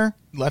dinner,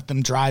 let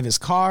them drive his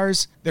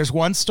cars. There's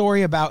one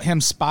story about him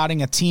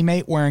spotting a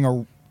teammate wearing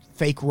a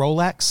fake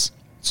Rolex,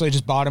 so he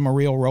just bought him a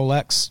real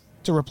Rolex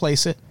to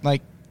replace it.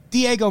 Like,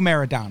 Diego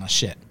Maradona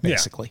shit,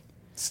 basically. Yeah.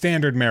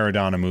 Standard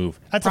Maradona move.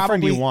 That's a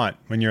friend you want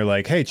when you're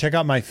like, hey, check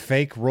out my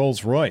fake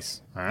Rolls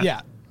Royce. Huh?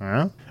 Yeah.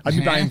 Huh?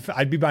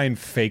 I'd be buying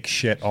fake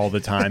shit all the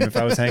time if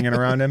I was hanging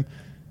around him.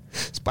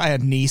 Just buy a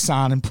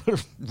Nissan and put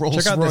a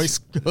Rolls Royce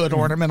hood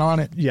ornament on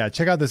it. Yeah,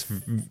 check out this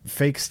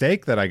fake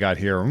steak that I got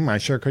here. I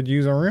sure could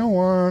use a real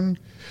one.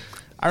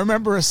 I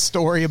remember a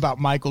story about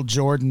Michael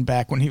Jordan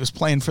back when he was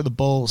playing for the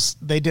Bulls.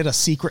 They did a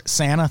Secret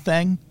Santa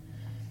thing.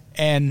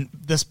 And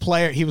this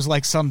player, he was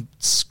like some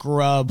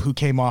scrub who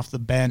came off the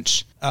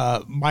bench.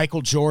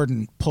 Michael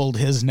Jordan pulled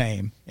his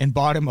name and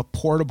bought him a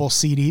portable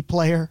CD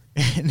player.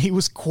 And he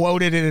was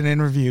quoted in an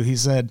interview. He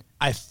said,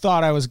 "I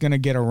thought I was going to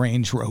get a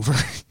Range Rover."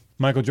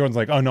 Michael Jordan's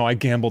like, "Oh, no, I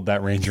gambled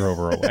that Range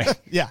Rover away."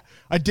 Yeah,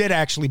 I did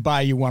actually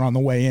buy you one on the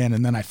way in,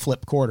 and then I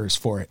flipped quarters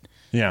for it.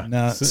 Yeah.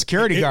 And,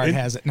 security guard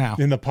has it now.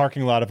 In the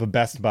parking lot of a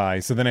Best Buy.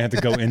 So then I had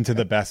to go into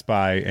the Best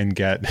Buy and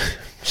get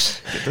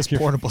this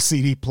portable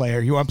CD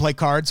player. You want to play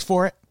cards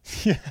for it?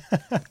 Yeah.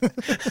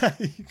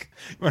 You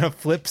want to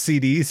flip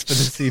CDs for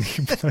the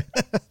CD player?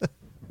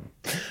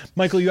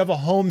 Michael, you have a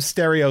home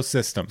stereo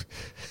system.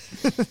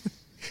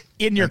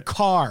 In your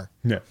car.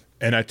 Yeah.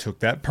 And I took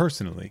that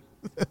personally.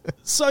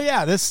 So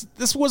yeah, this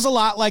was a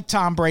lot like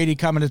Tom Brady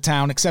coming to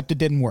town, except it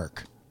didn't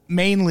work.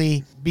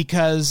 Mainly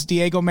because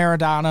Diego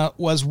Maradona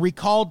was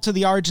recalled to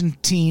the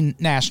Argentine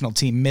national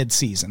team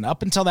mid-season.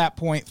 Up until that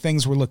point,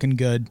 things were looking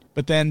good.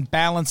 But then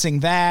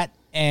balancing that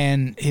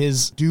and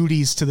his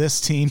duties to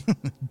this team,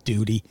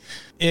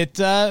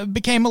 it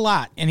became a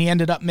lot. And he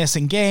ended up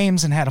missing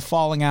games and had a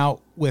falling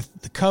out with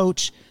the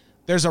coach.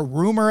 There's a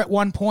rumor at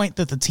one point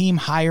that the team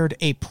hired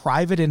a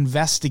private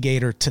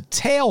investigator to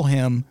tail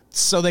him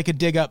so they could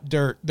dig up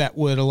dirt that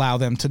would allow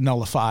them to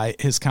nullify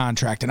his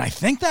contract. And I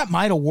think that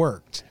might have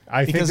worked.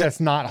 I think that's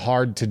not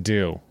hard to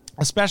do.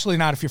 Especially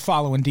not if you're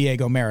following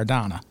Diego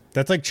Maradona.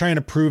 That's like trying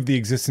to prove the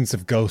existence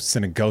of ghosts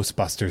in a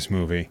Ghostbusters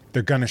movie.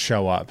 They're going to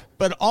show up.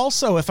 But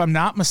also, if I'm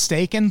not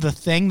mistaken, the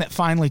thing that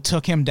finally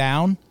took him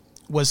down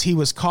was he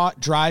was caught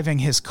driving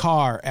his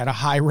car at a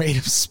high rate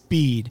of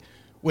speed,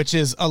 which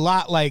is a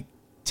lot like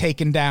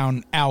taking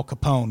down Al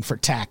Capone for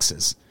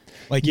taxes.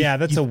 Like, yeah,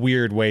 that's a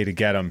weird way to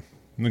get him.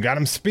 We got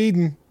him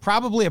speeding.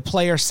 Probably a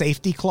player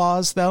safety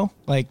clause, though.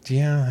 Like,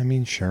 yeah, I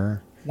mean,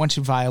 sure. Once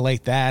you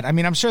violate that, I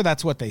mean, I'm sure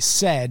that's what they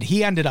said.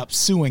 He ended up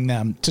suing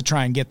them to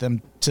try and get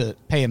them to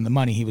pay him the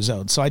money he was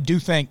owed. So I do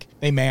think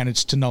they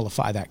managed to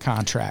nullify that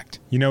contract.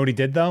 You know what he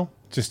did, though?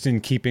 Just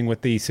in keeping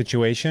with the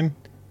situation,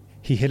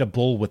 he hit a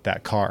bull with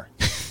that car.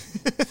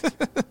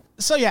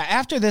 So yeah,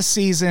 after this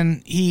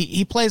season,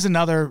 he plays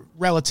another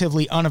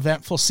relatively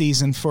uneventful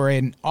season for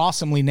an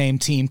awesomely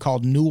named team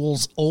called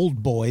Newell's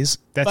Old Boys.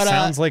 That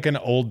sounds like an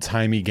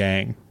old-timey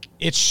gang.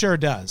 It sure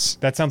does.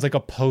 That sounds like a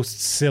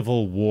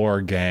post-Civil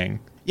War gang.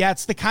 Yeah,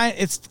 it's the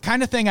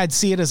kind of thing I'd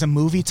see it as a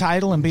movie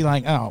title and be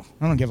like, oh,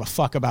 I don't give a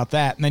fuck about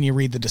that. And then you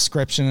read the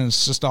description and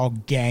it's just all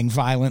gang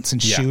violence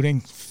and shooting.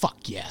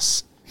 Fuck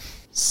yes.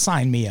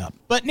 Sign me up.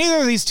 But neither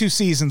of these two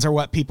seasons are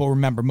what people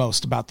remember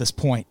most about this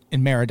point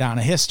in Maradona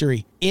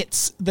history.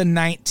 It's the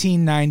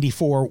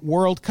 1994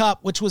 World Cup,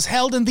 which was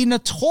held in the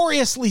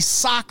notoriously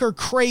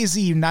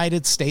soccer-crazy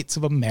United States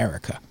of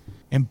America.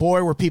 And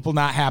boy, were people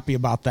not happy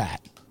about that.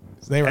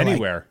 So they were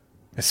anywhere,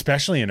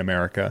 especially in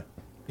America.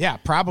 Yeah,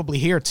 probably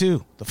here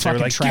too. The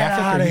fucking like,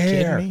 traffic. Are you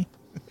kidding me?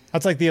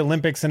 That's like the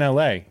Olympics in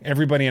LA.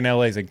 Everybody in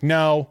LA is like,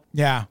 no.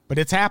 Yeah, but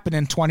it's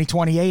happening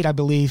 2028, I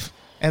believe.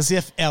 As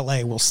if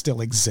LA will still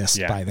exist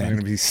by then. Going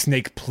to be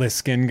Snake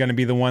Plissken going to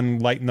be the one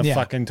lighting the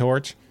fucking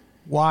torch.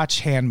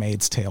 Watch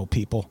Handmaid's Tale,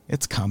 people.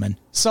 It's coming.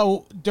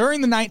 So during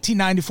the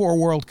 1994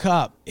 World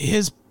Cup,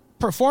 his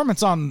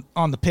performance on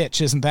the pitch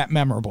isn't that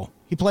memorable.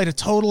 He played a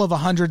total of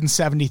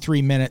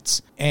 173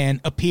 minutes and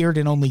appeared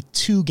in only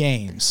 2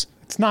 games.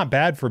 It's not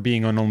bad for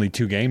being on only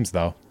 2 games,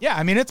 though. Yeah,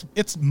 I mean,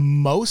 it's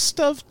most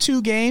of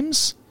 2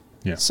 games.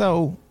 Yeah.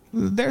 So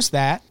there's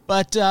that.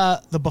 But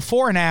the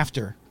before and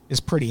after is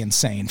pretty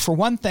insane. For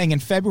one thing, in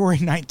February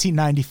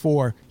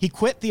 1994, he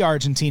quit the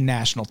Argentine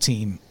national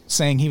team,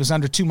 saying he was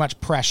under too much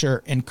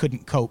pressure and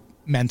couldn't cope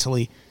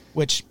mentally,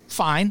 which,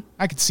 fine,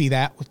 I could see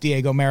that with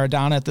Diego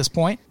Maradona at this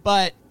point.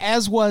 But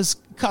as was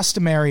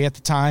customary at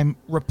the time,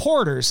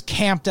 reporters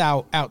camped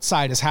out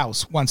outside his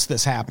house once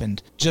this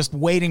happened, just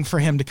waiting for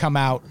him to come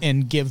out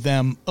and give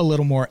them a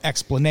little more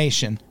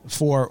explanation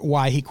for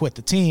why he quit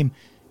the team.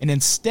 And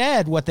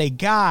instead, what they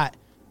got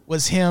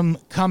was him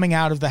coming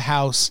out of the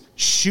house,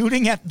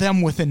 shooting at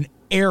them with an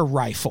air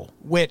rifle,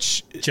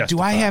 which, do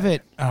I have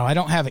it? Oh, I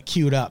don't have it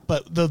queued up.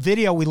 But the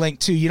video we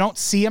linked to, you don't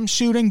see him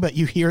shooting, but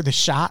you hear the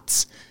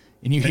shots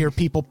and you hear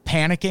people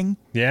panicking.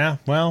 Yeah,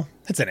 well,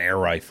 it's an air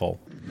rifle.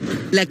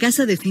 La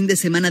casa de fin de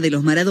semana de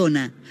los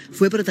Maradona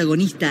fue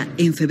protagonista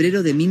en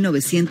febrero de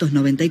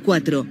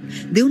 1994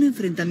 de un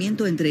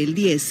enfrentamiento entre el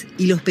 10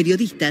 y los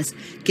periodistas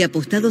que,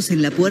 apostados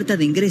en la puerta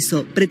de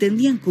ingreso,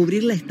 pretendían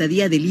cubrir la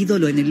estadía del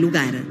ídolo en el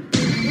lugar.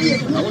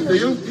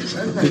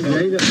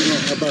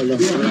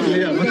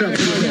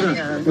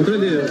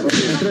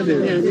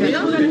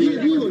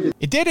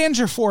 It did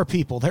injure 4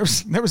 people. There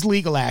was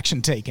legal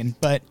action taken,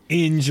 but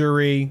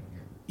injury.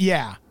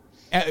 Yeah,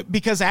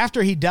 because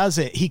after he does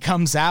it, he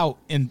comes out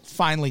and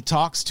finally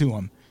talks to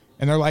him,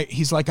 and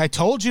he's like, I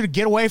told you to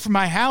get away from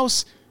my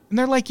house, and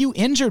they're like, you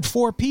injured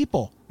 4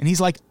 people, and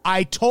he's like,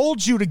 I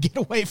told you to get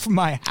away from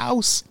my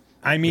house.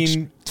 I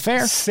mean,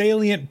 fair.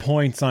 Salient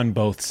points on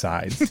both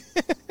sides.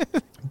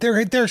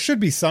 There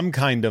should be some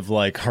kind of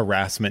like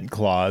harassment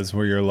clause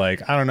where you're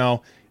like, I don't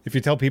know, If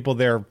you tell people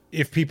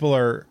if people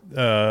are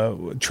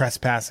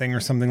trespassing or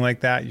something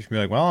like that, you should be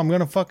like, well, I'm going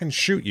to fucking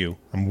shoot you.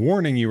 I'm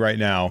warning you right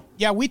now.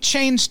 Yeah, we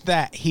changed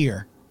that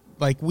here.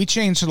 Like, we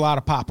changed a lot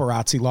of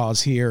paparazzi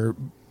laws here,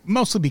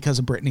 mostly because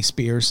of Britney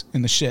Spears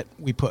and the shit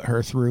we put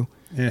her through.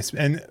 Yes,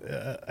 and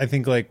I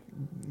think, like,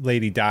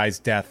 Lady Di's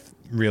death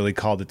really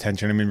called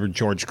attention. I remember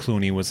George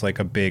Clooney was like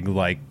a big,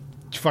 like,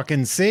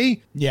 fucking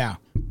see? Yeah.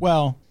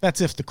 Well,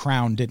 that's if the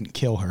Crown didn't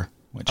kill her.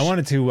 Which... I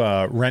wanted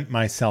to rent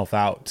myself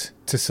out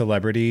to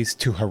celebrities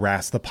to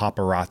harass the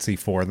paparazzi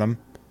for them.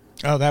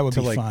 Oh, that would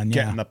be like, fun,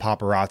 get yeah. in the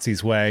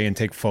paparazzi's way and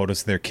take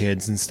photos of their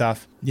kids and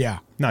stuff. Yeah.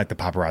 Not like the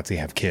paparazzi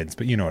have kids,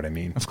 but you know what I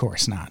mean. Of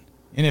course not.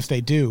 And if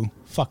they do,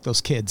 fuck those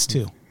kids,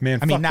 too. Man,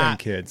 I mean, fuck not them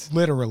kids.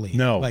 Literally.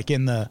 No. Like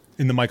in the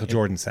Michael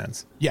Jordan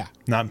sense. Yeah.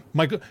 Not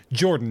Michael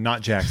Jordan,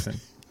 not Jackson.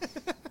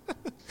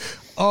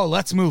 Oh,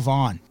 let's move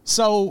on.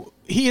 So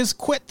he has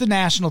quit the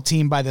national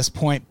team by this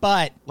point,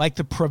 but like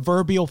the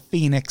proverbial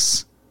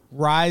phoenix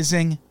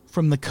rising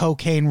from the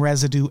cocaine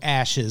residue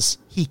ashes,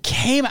 he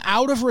came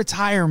out of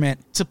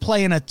retirement to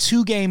play in a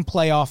 2-game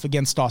playoff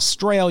against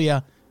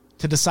Australia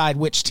to decide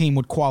which team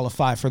would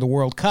qualify for the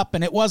World Cup.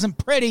 And it wasn't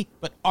pretty,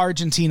 but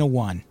Argentina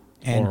won.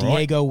 And All right.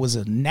 Diego was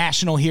a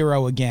national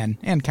hero again,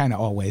 and kind of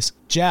always.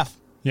 Jeff,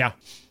 Yeah.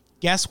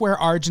 guess where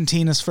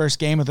Argentina's first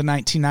game of the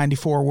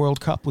 1994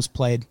 World Cup was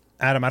played?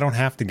 Adam, I don't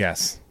have to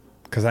guess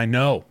because I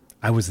know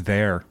I was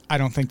there. I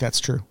don't think that's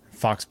true.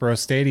 Foxborough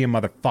Stadium,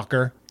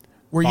 motherfucker.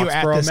 Were you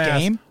at Foxborough, this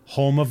Mass, game?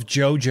 home of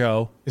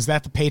JoJo. Is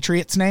that the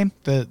Patriots' name?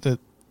 The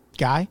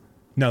guy?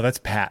 No, that's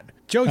Pat.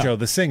 JoJo,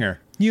 the singer.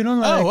 You don't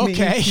like Oh, me.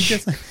 okay. You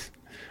just... Really?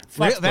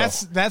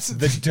 Foxborough. That's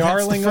the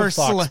darling that's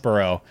the of first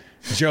Foxborough.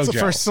 JoJo. It's the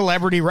first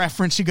celebrity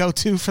reference you go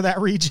to for that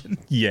region.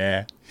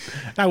 Yeah.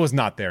 I was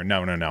not there.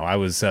 No. I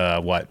was,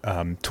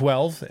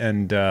 12,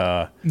 and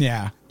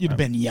Yeah, you'd have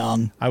been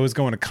young. I was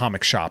going to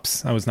comic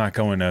shops. I was not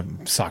going to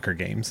soccer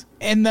games.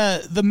 And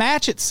the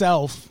match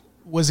itself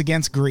was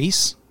against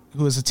Greece,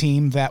 who was a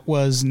team that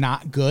was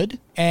not good.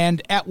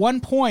 And at one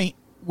point,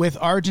 with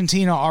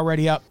Argentina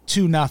already up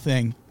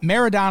 2-0,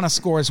 Maradona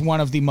scores one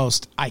of the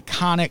most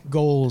iconic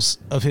goals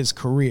of his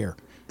career.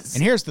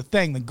 And here's the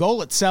thing. The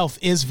goal itself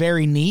is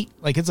very neat.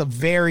 Like, it's a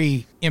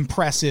very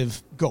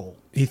impressive goal.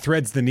 He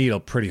threads the needle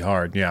pretty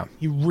hard, yeah.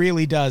 He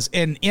really does.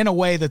 And in a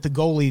way that the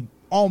goalie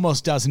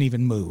almost doesn't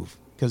even move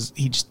because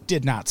he just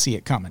did not see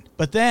it coming.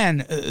 But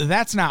then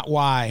that's not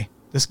why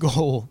this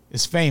goal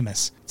is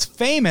famous. It's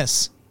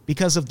famous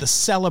because of the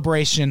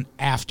celebration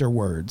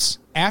afterwards.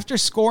 After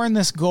scoring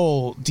this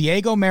goal,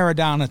 Diego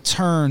Maradona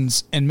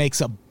turns and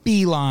makes a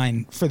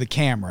beeline for the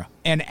camera.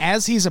 And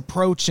as he's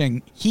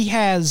approaching, he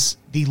has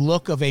the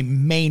look of a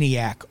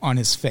maniac on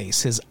his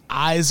face. His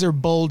eyes are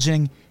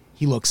bulging.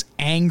 He looks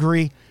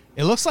angry.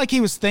 It looks like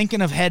he was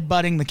thinking of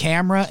headbutting the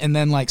camera and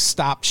then like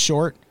stopped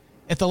short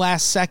at the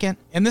last second.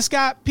 And this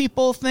got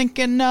people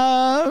thinking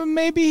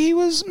maybe he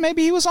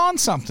was on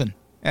something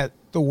at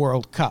the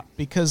World Cup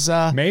because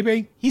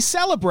Maybe. he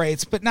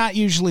celebrates, but not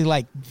usually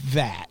like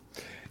that.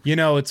 You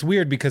know, it's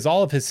weird because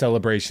all of his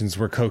celebrations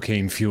were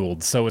cocaine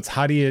fueled. So it's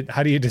how do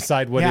you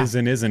decide what Yeah. is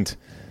and isn't?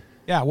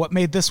 Yeah, what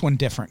made this one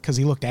different? Because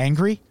he looked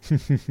angry?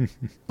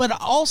 But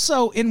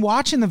also, in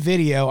watching the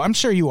video, I'm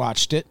sure you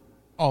watched it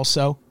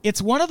also,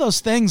 it's one of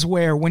those things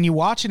where when you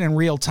watch it in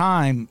real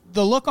time,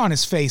 the look on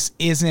his face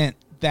isn't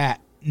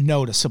that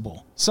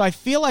noticeable. So I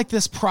feel like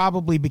this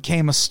probably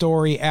became a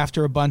story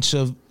after a bunch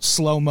of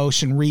slow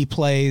motion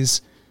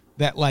replays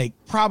that like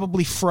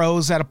probably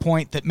froze at a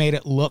point that made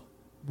it look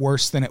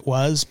worse than it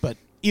was. But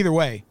either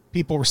way,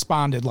 people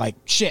responded like,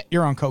 shit,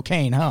 you're on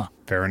cocaine, huh?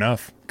 Fair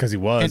enough, because he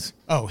was.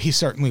 Oh, he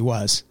certainly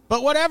was.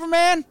 But whatever,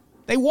 man.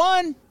 They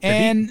won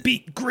and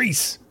beat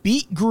Greece.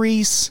 beat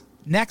Greece.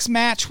 Next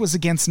match was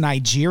against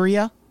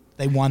Nigeria.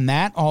 They won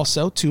that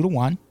also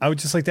 2-1. I would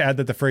just like to add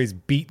that the phrase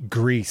beat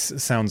Greece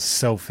sounds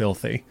so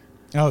filthy.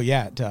 Oh,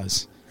 yeah, it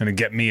does. Gonna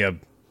get me a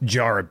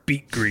jar of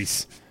beet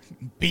grease.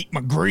 Beat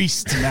my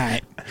Greece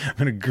tonight. I'm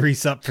gonna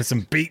grease up for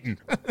some beating.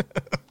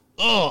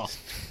 Ugh.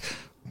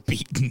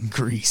 Beaten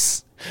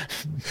Greece.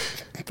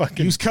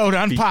 Fucking Use code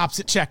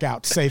UNPOPS at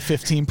checkout to save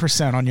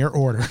 15% on your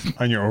order.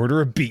 on your order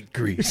of beet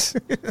grease.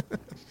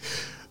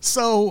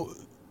 So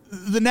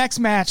the next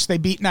match, they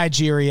beat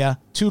Nigeria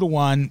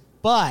 2-1.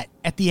 But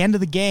at the end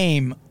of the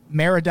game,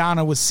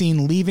 Maradona was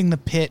seen leaving the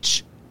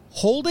pitch,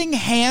 holding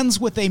hands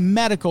with a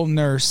medical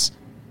nurse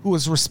who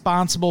was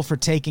responsible for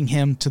taking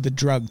him to the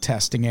drug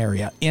testing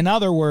area. In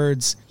other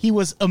words, he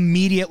was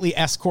immediately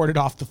escorted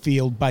off the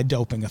field by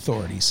doping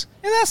authorities.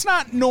 And that's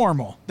not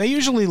normal. They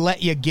usually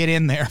let you get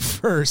in there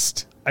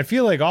first. I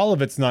feel like all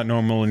of it's not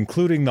normal,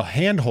 including the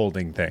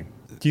hand-holding thing.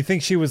 Do you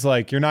think she was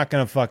like, you're not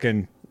gonna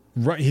fucking...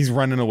 He's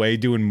running away,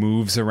 doing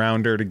moves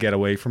around her to get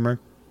away from her?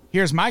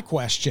 Here's my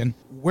question.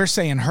 We're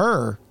saying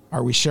her.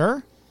 Are we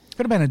sure?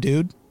 Could have been a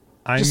dude.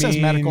 I Just says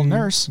medical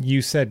nurse.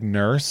 You said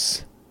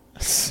nurse,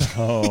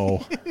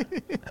 so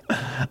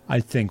I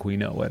think we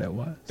know what it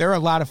was. There are a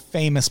lot of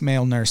famous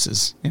male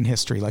nurses in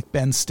history, like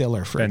Ben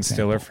Stiller, for Ben example.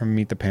 Stiller from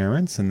Meet the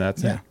Parents, and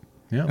that's Yeah.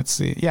 it. Yeah. That's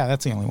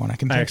the only one I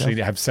can think I actually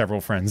of. have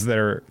several friends that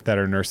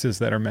are nurses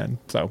that are men.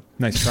 So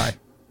nice try,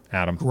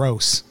 Adam.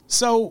 Gross.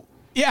 So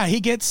yeah, he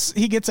gets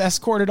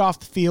escorted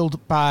off the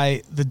field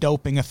by the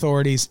doping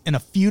authorities, and a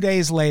few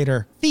days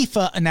later,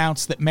 FIFA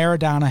announced that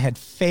Maradona had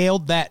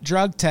failed that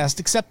drug test,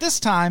 except this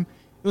time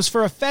it was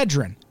for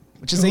ephedrine,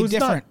 which is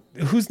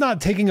Who's not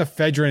taking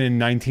ephedrine in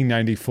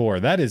 1994?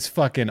 That is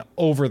fucking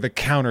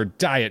over-the-counter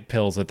diet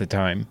pills at the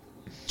time.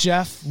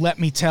 Jeff, let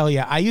me tell you,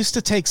 I used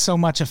to take so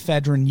much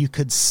ephedrine you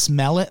could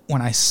smell it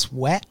when I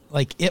sweat.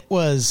 Like it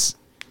was,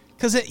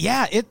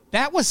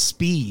 that was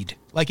speed.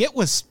 Like it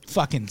was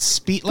fucking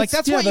speed. Like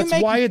that's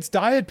why it's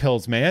diet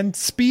pills, man.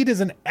 Speed is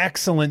an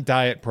excellent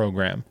diet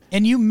program.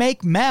 And you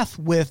make meth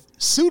with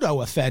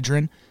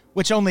pseudoephedrine,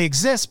 which only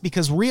exists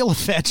because real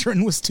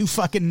ephedrine was too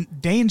fucking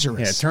dangerous.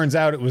 Yeah, it turns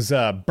out it was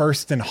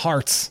bursting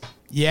hearts.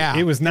 Yeah.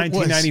 It was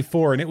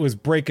 1994 and it was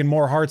breaking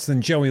more hearts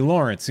than Joey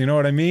Lawrence. You know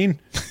what I mean?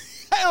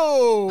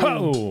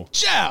 Oh,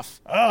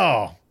 Jeff.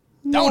 Oh,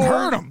 don't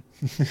hurt him.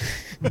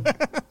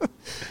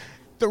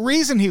 The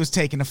reason he was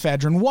taking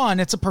ephedrine, one,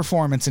 it's a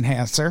performance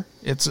enhancer.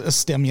 It's a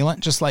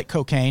stimulant, just like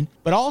cocaine.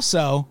 But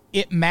also,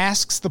 it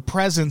masks the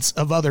presence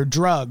of other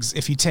drugs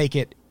if you take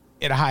it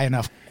at a high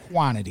enough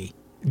quantity.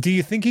 Do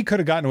you think he could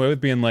have gotten away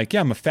with being like, yeah,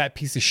 I'm a fat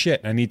piece of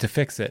shit and I need to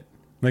fix it?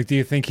 Like, do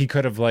you think he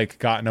could have, like,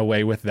 gotten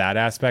away with that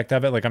aspect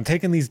of it? Like, I'm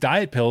taking these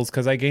diet pills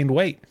because I gained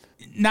weight.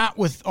 Not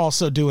with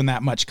also doing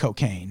that much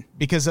cocaine.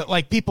 Because,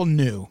 like, people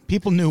knew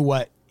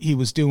what he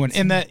was doing.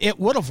 And that it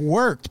would have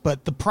worked,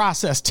 but the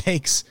process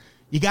takes...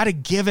 You got to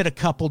give it a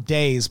couple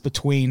days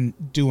between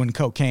doing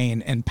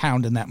cocaine and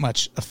pounding that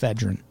much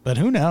ephedrine. But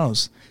who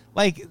knows?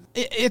 Like,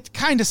 it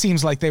kind of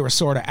seems like they were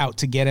sort of out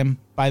to get him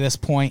by this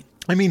point.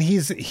 I mean, he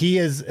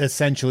is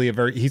essentially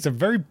he's a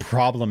very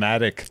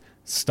problematic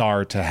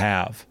star to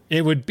have.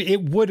 It would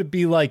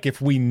be like if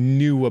we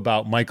knew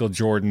about Michael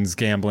Jordan's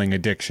gambling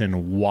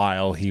addiction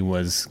while he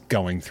was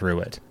going through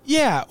it.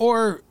 Yeah,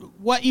 or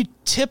what you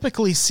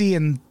typically see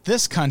in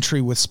this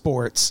country with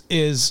sports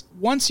is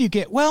once you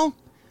get,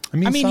 I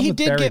mean, he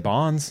did Barry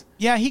Bonds.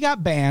 Yeah, he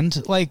got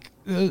banned. Like,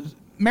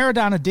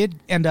 Maradona did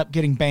end up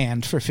getting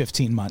banned for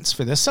 15 months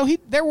for this. So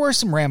there were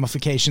some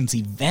ramifications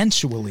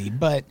eventually,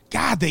 but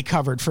God, they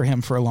covered for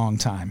him for a long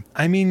time.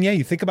 I mean, yeah,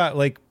 you think about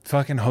like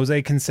fucking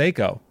Jose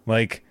Canseco.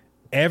 Like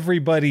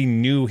everybody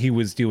knew he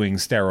was doing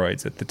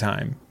steroids at the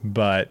time,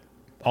 but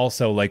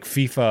also like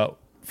FIFA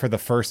for the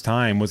first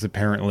time was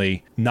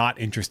apparently not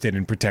interested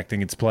in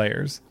protecting its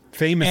players.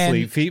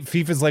 Famously,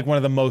 FIFA's like one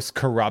of the most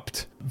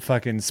corrupt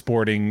fucking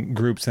sporting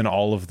groups in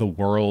all of the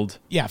world.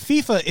 Yeah,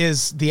 FIFA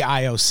is the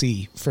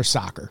IOC for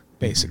soccer,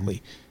 basically.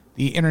 Mm-hmm.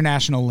 The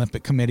International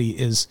Olympic Committee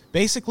is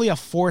basically a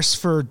force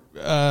for,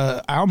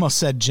 I almost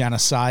said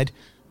genocide,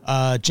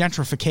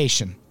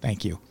 gentrification,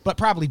 thank you, but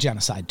probably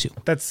genocide too.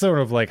 That's sort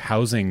of like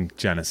housing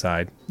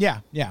genocide.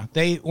 Yeah.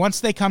 Once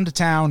they come to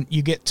town,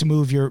 you get to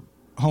move your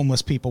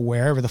homeless people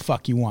wherever the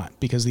fuck you want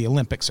because the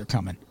Olympics are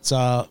coming. It's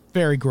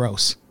very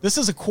gross. This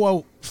is a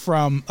quote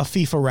from a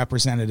FIFA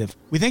representative.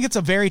 We think it's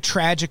a very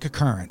tragic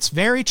occurrence.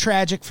 Very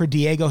tragic for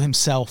Diego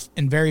himself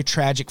and very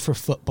tragic for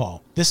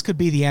football. This could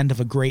be the end of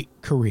a great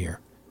career.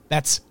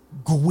 That's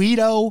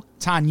Guido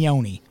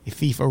Tagnoni, a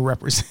FIFA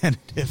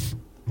representative.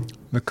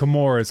 The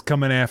Comoras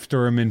coming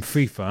after him in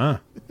FIFA,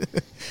 huh?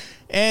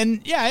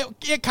 And yeah,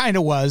 it kind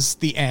of was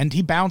the end.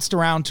 He bounced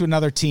around to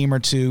another team or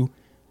two,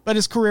 but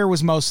his career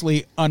was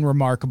mostly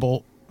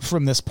unremarkable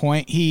from this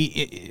point.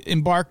 He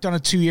embarked on a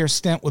 2-year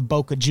stint with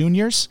Boca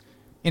Juniors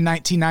in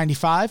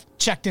 1995,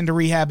 checked into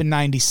rehab in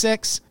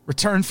 96,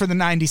 returned for the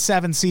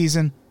 97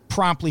 season,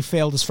 promptly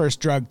failed his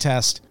first drug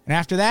test. And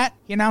after that,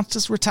 he announced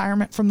his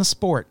retirement from the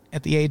sport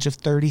at the age of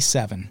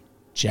 37.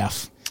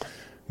 Jeff.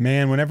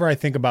 Man, whenever I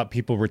think about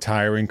people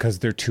retiring because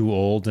they're too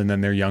old and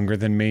then they're younger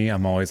than me,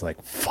 I'm always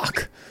like,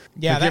 fuck.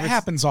 Yeah, that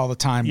happens all the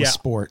time with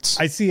sports.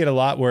 I see it a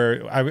lot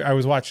where I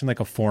was watching like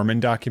a Foreman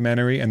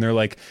documentary and they're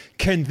like,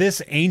 can this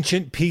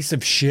ancient piece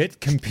of shit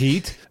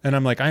compete? And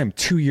I'm like, I am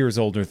 2 years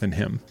older than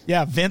him.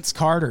 Yeah, Vince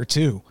Carter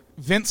too.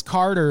 Vince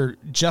Carter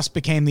just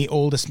became the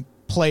oldest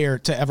player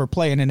to ever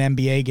play in an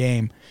NBA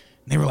game.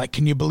 And they were like,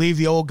 can you believe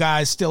the old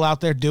guy's still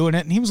out there doing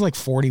it? And he was like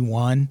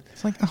 41.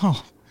 It's like,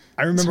 oh,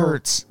 I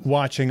remember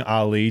watching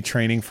Ali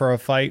training for a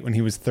fight when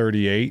he was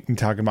 38 and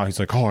talking about, he's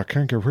like, oh, I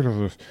can't get rid of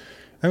this.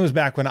 That was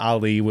back when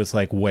Ali was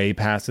like way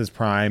past his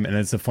prime, and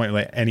it's the point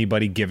like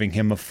anybody giving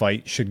him a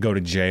fight should go to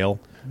jail.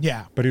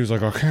 Yeah. But he was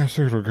like, I can't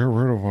seem to get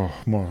rid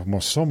of my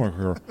stomach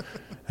here.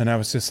 And I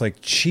was just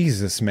like,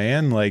 Jesus,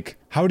 man, like,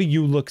 how do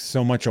you look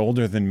so much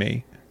older than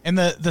me? And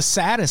the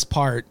saddest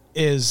part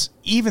is,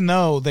 even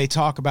though they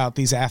talk about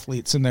these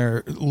athletes in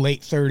their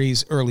late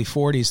 30s, early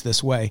 40s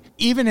this way,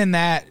 even in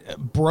that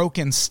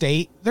broken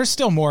state, they're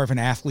still more of an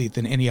athlete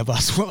than any of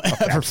us will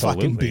ever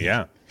fucking be.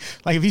 Yeah.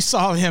 Like, if you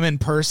saw him in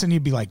person,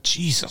 you'd be like,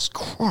 Jesus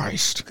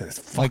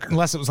Christ. Like,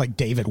 unless it was like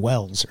David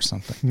Wells or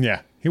something.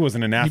 Yeah. He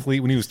wasn't an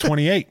athlete when he was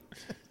 28.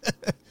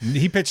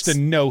 He pitched a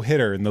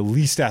no-hitter in the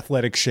least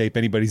athletic shape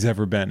anybody's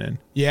ever been in.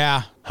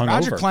 Yeah.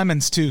 Roger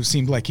Clemens, too,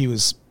 seemed like he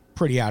was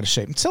pretty out of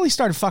shape until he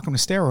started fucking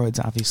with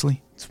steroids,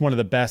 obviously. It's one of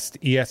the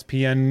best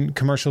ESPN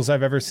commercials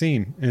I've ever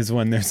seen, is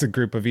when there's a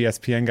group of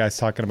ESPN guys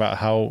talking about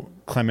how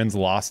Clemens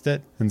lost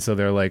it. And so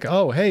they're like,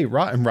 oh, hey,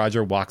 and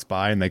Roger walks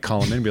by and they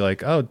call him in and be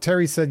like, oh,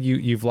 Terry said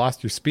you've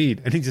lost your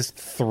speed. And he just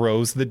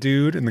throws the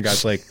dude. And the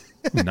guy's like,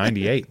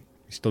 98.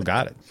 You still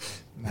got it.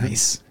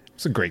 Nice.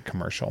 It's a great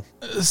commercial.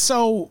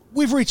 So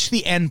we've reached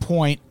the end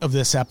point of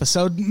this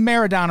episode.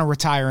 Maradona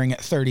retiring at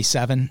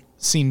 37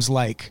 seems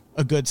like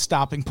a good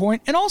stopping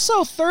point. And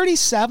also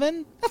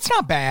 37, that's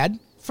not bad.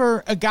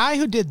 For a guy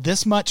who did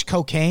this much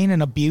cocaine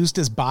and abused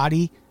his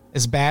body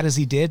as bad as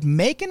he did,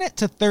 making it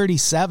to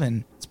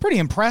 37, it's pretty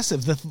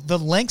impressive. The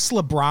lengths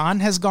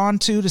LeBron has gone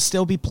to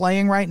still be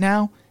playing right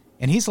now,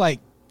 and he's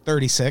like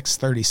 36,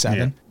 37.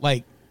 Yeah.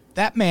 Like,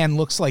 that man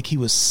looks like he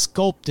was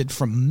sculpted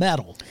from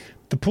metal.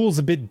 The pool's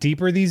a bit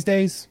deeper these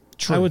days,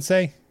 True. I would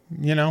say.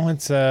 You know,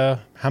 it's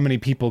how many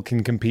people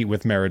can compete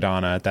with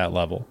Maradona at that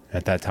level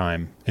at that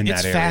time in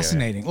that area. It's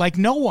fascinating. Like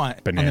no one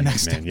on the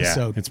next episode.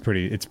 Yeah, it's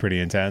pretty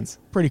intense.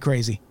 Pretty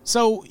crazy.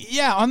 So,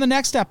 yeah, on the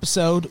next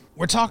episode,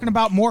 we're talking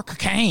about more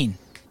cocaine,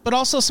 but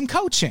also some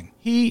coaching.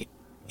 He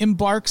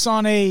embarks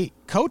on a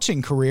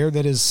coaching career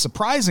that is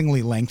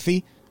surprisingly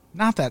lengthy.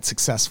 Not that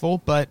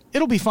successful, but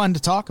it'll be fun to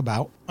talk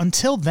about.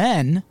 Until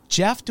then,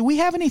 Jeff, do we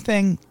have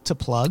anything to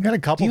plug? I got a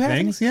couple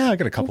things. Yeah, I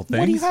got a couple things.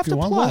 What do you have to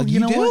plug? Well, you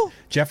know do? What?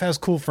 Jeff Has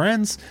Cool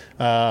Friends.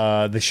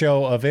 The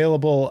show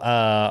available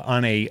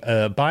on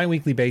a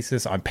bi-weekly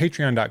basis on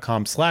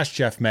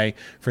patreon.com/JeffMay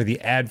for the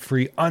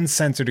ad-free,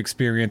 uncensored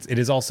experience. It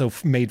is also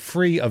made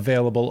free,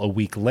 available a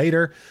week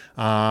later.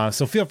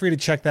 So feel free to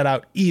check that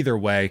out either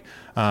way.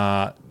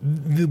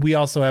 We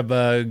also have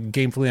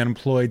Gamefully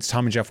Unemployed's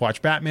Tom and Jeff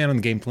Watch Batman on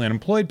the Gamefully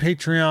Unemployed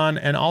Patreon.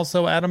 And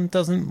also Adam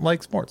doesn't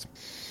like sports.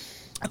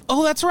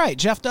 Oh, that's right.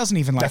 Jeff doesn't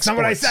even like sports. That's not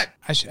what I said.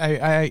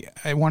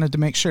 I wanted to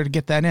make sure to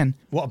get that in.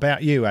 What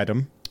about you,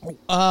 Adam?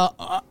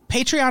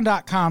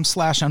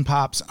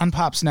 Patreon.com/unpops,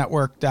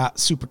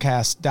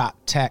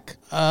 unpopsnetwork.supercast.tech.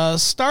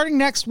 Starting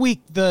next week,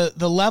 the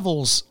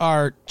levels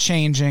are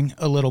changing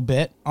a little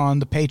bit on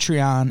the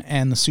Patreon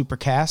and the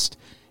Supercast.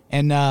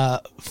 And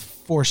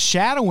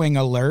foreshadowing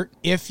alert,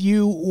 if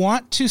you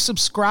want to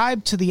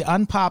subscribe to the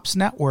Unpops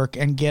Network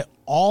and get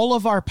all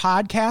of our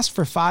podcasts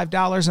for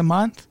 $5 a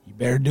month, you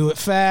better do it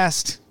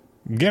fast.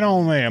 Get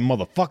on there,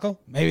 motherfucker.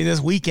 Maybe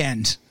this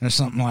weekend or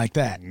something like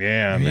that.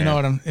 Yeah, if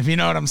you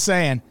know what I'm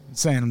saying,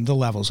 the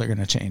levels are going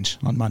to change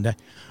on Monday.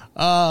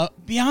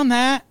 Beyond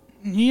that,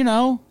 you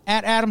know,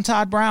 at Adam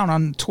Todd Brown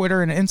on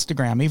Twitter and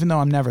Instagram, even though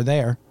I'm never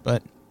there,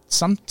 but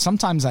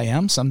sometimes I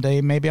am. Someday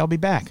maybe I'll be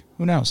back.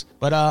 Who knows?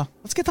 But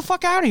let's get the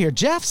fuck out of here.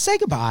 Jeff, say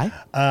goodbye.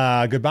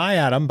 Goodbye,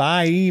 Adam.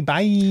 Bye.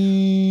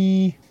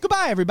 Bye.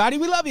 Goodbye, everybody.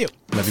 We love you.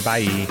 Love you.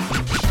 Bye.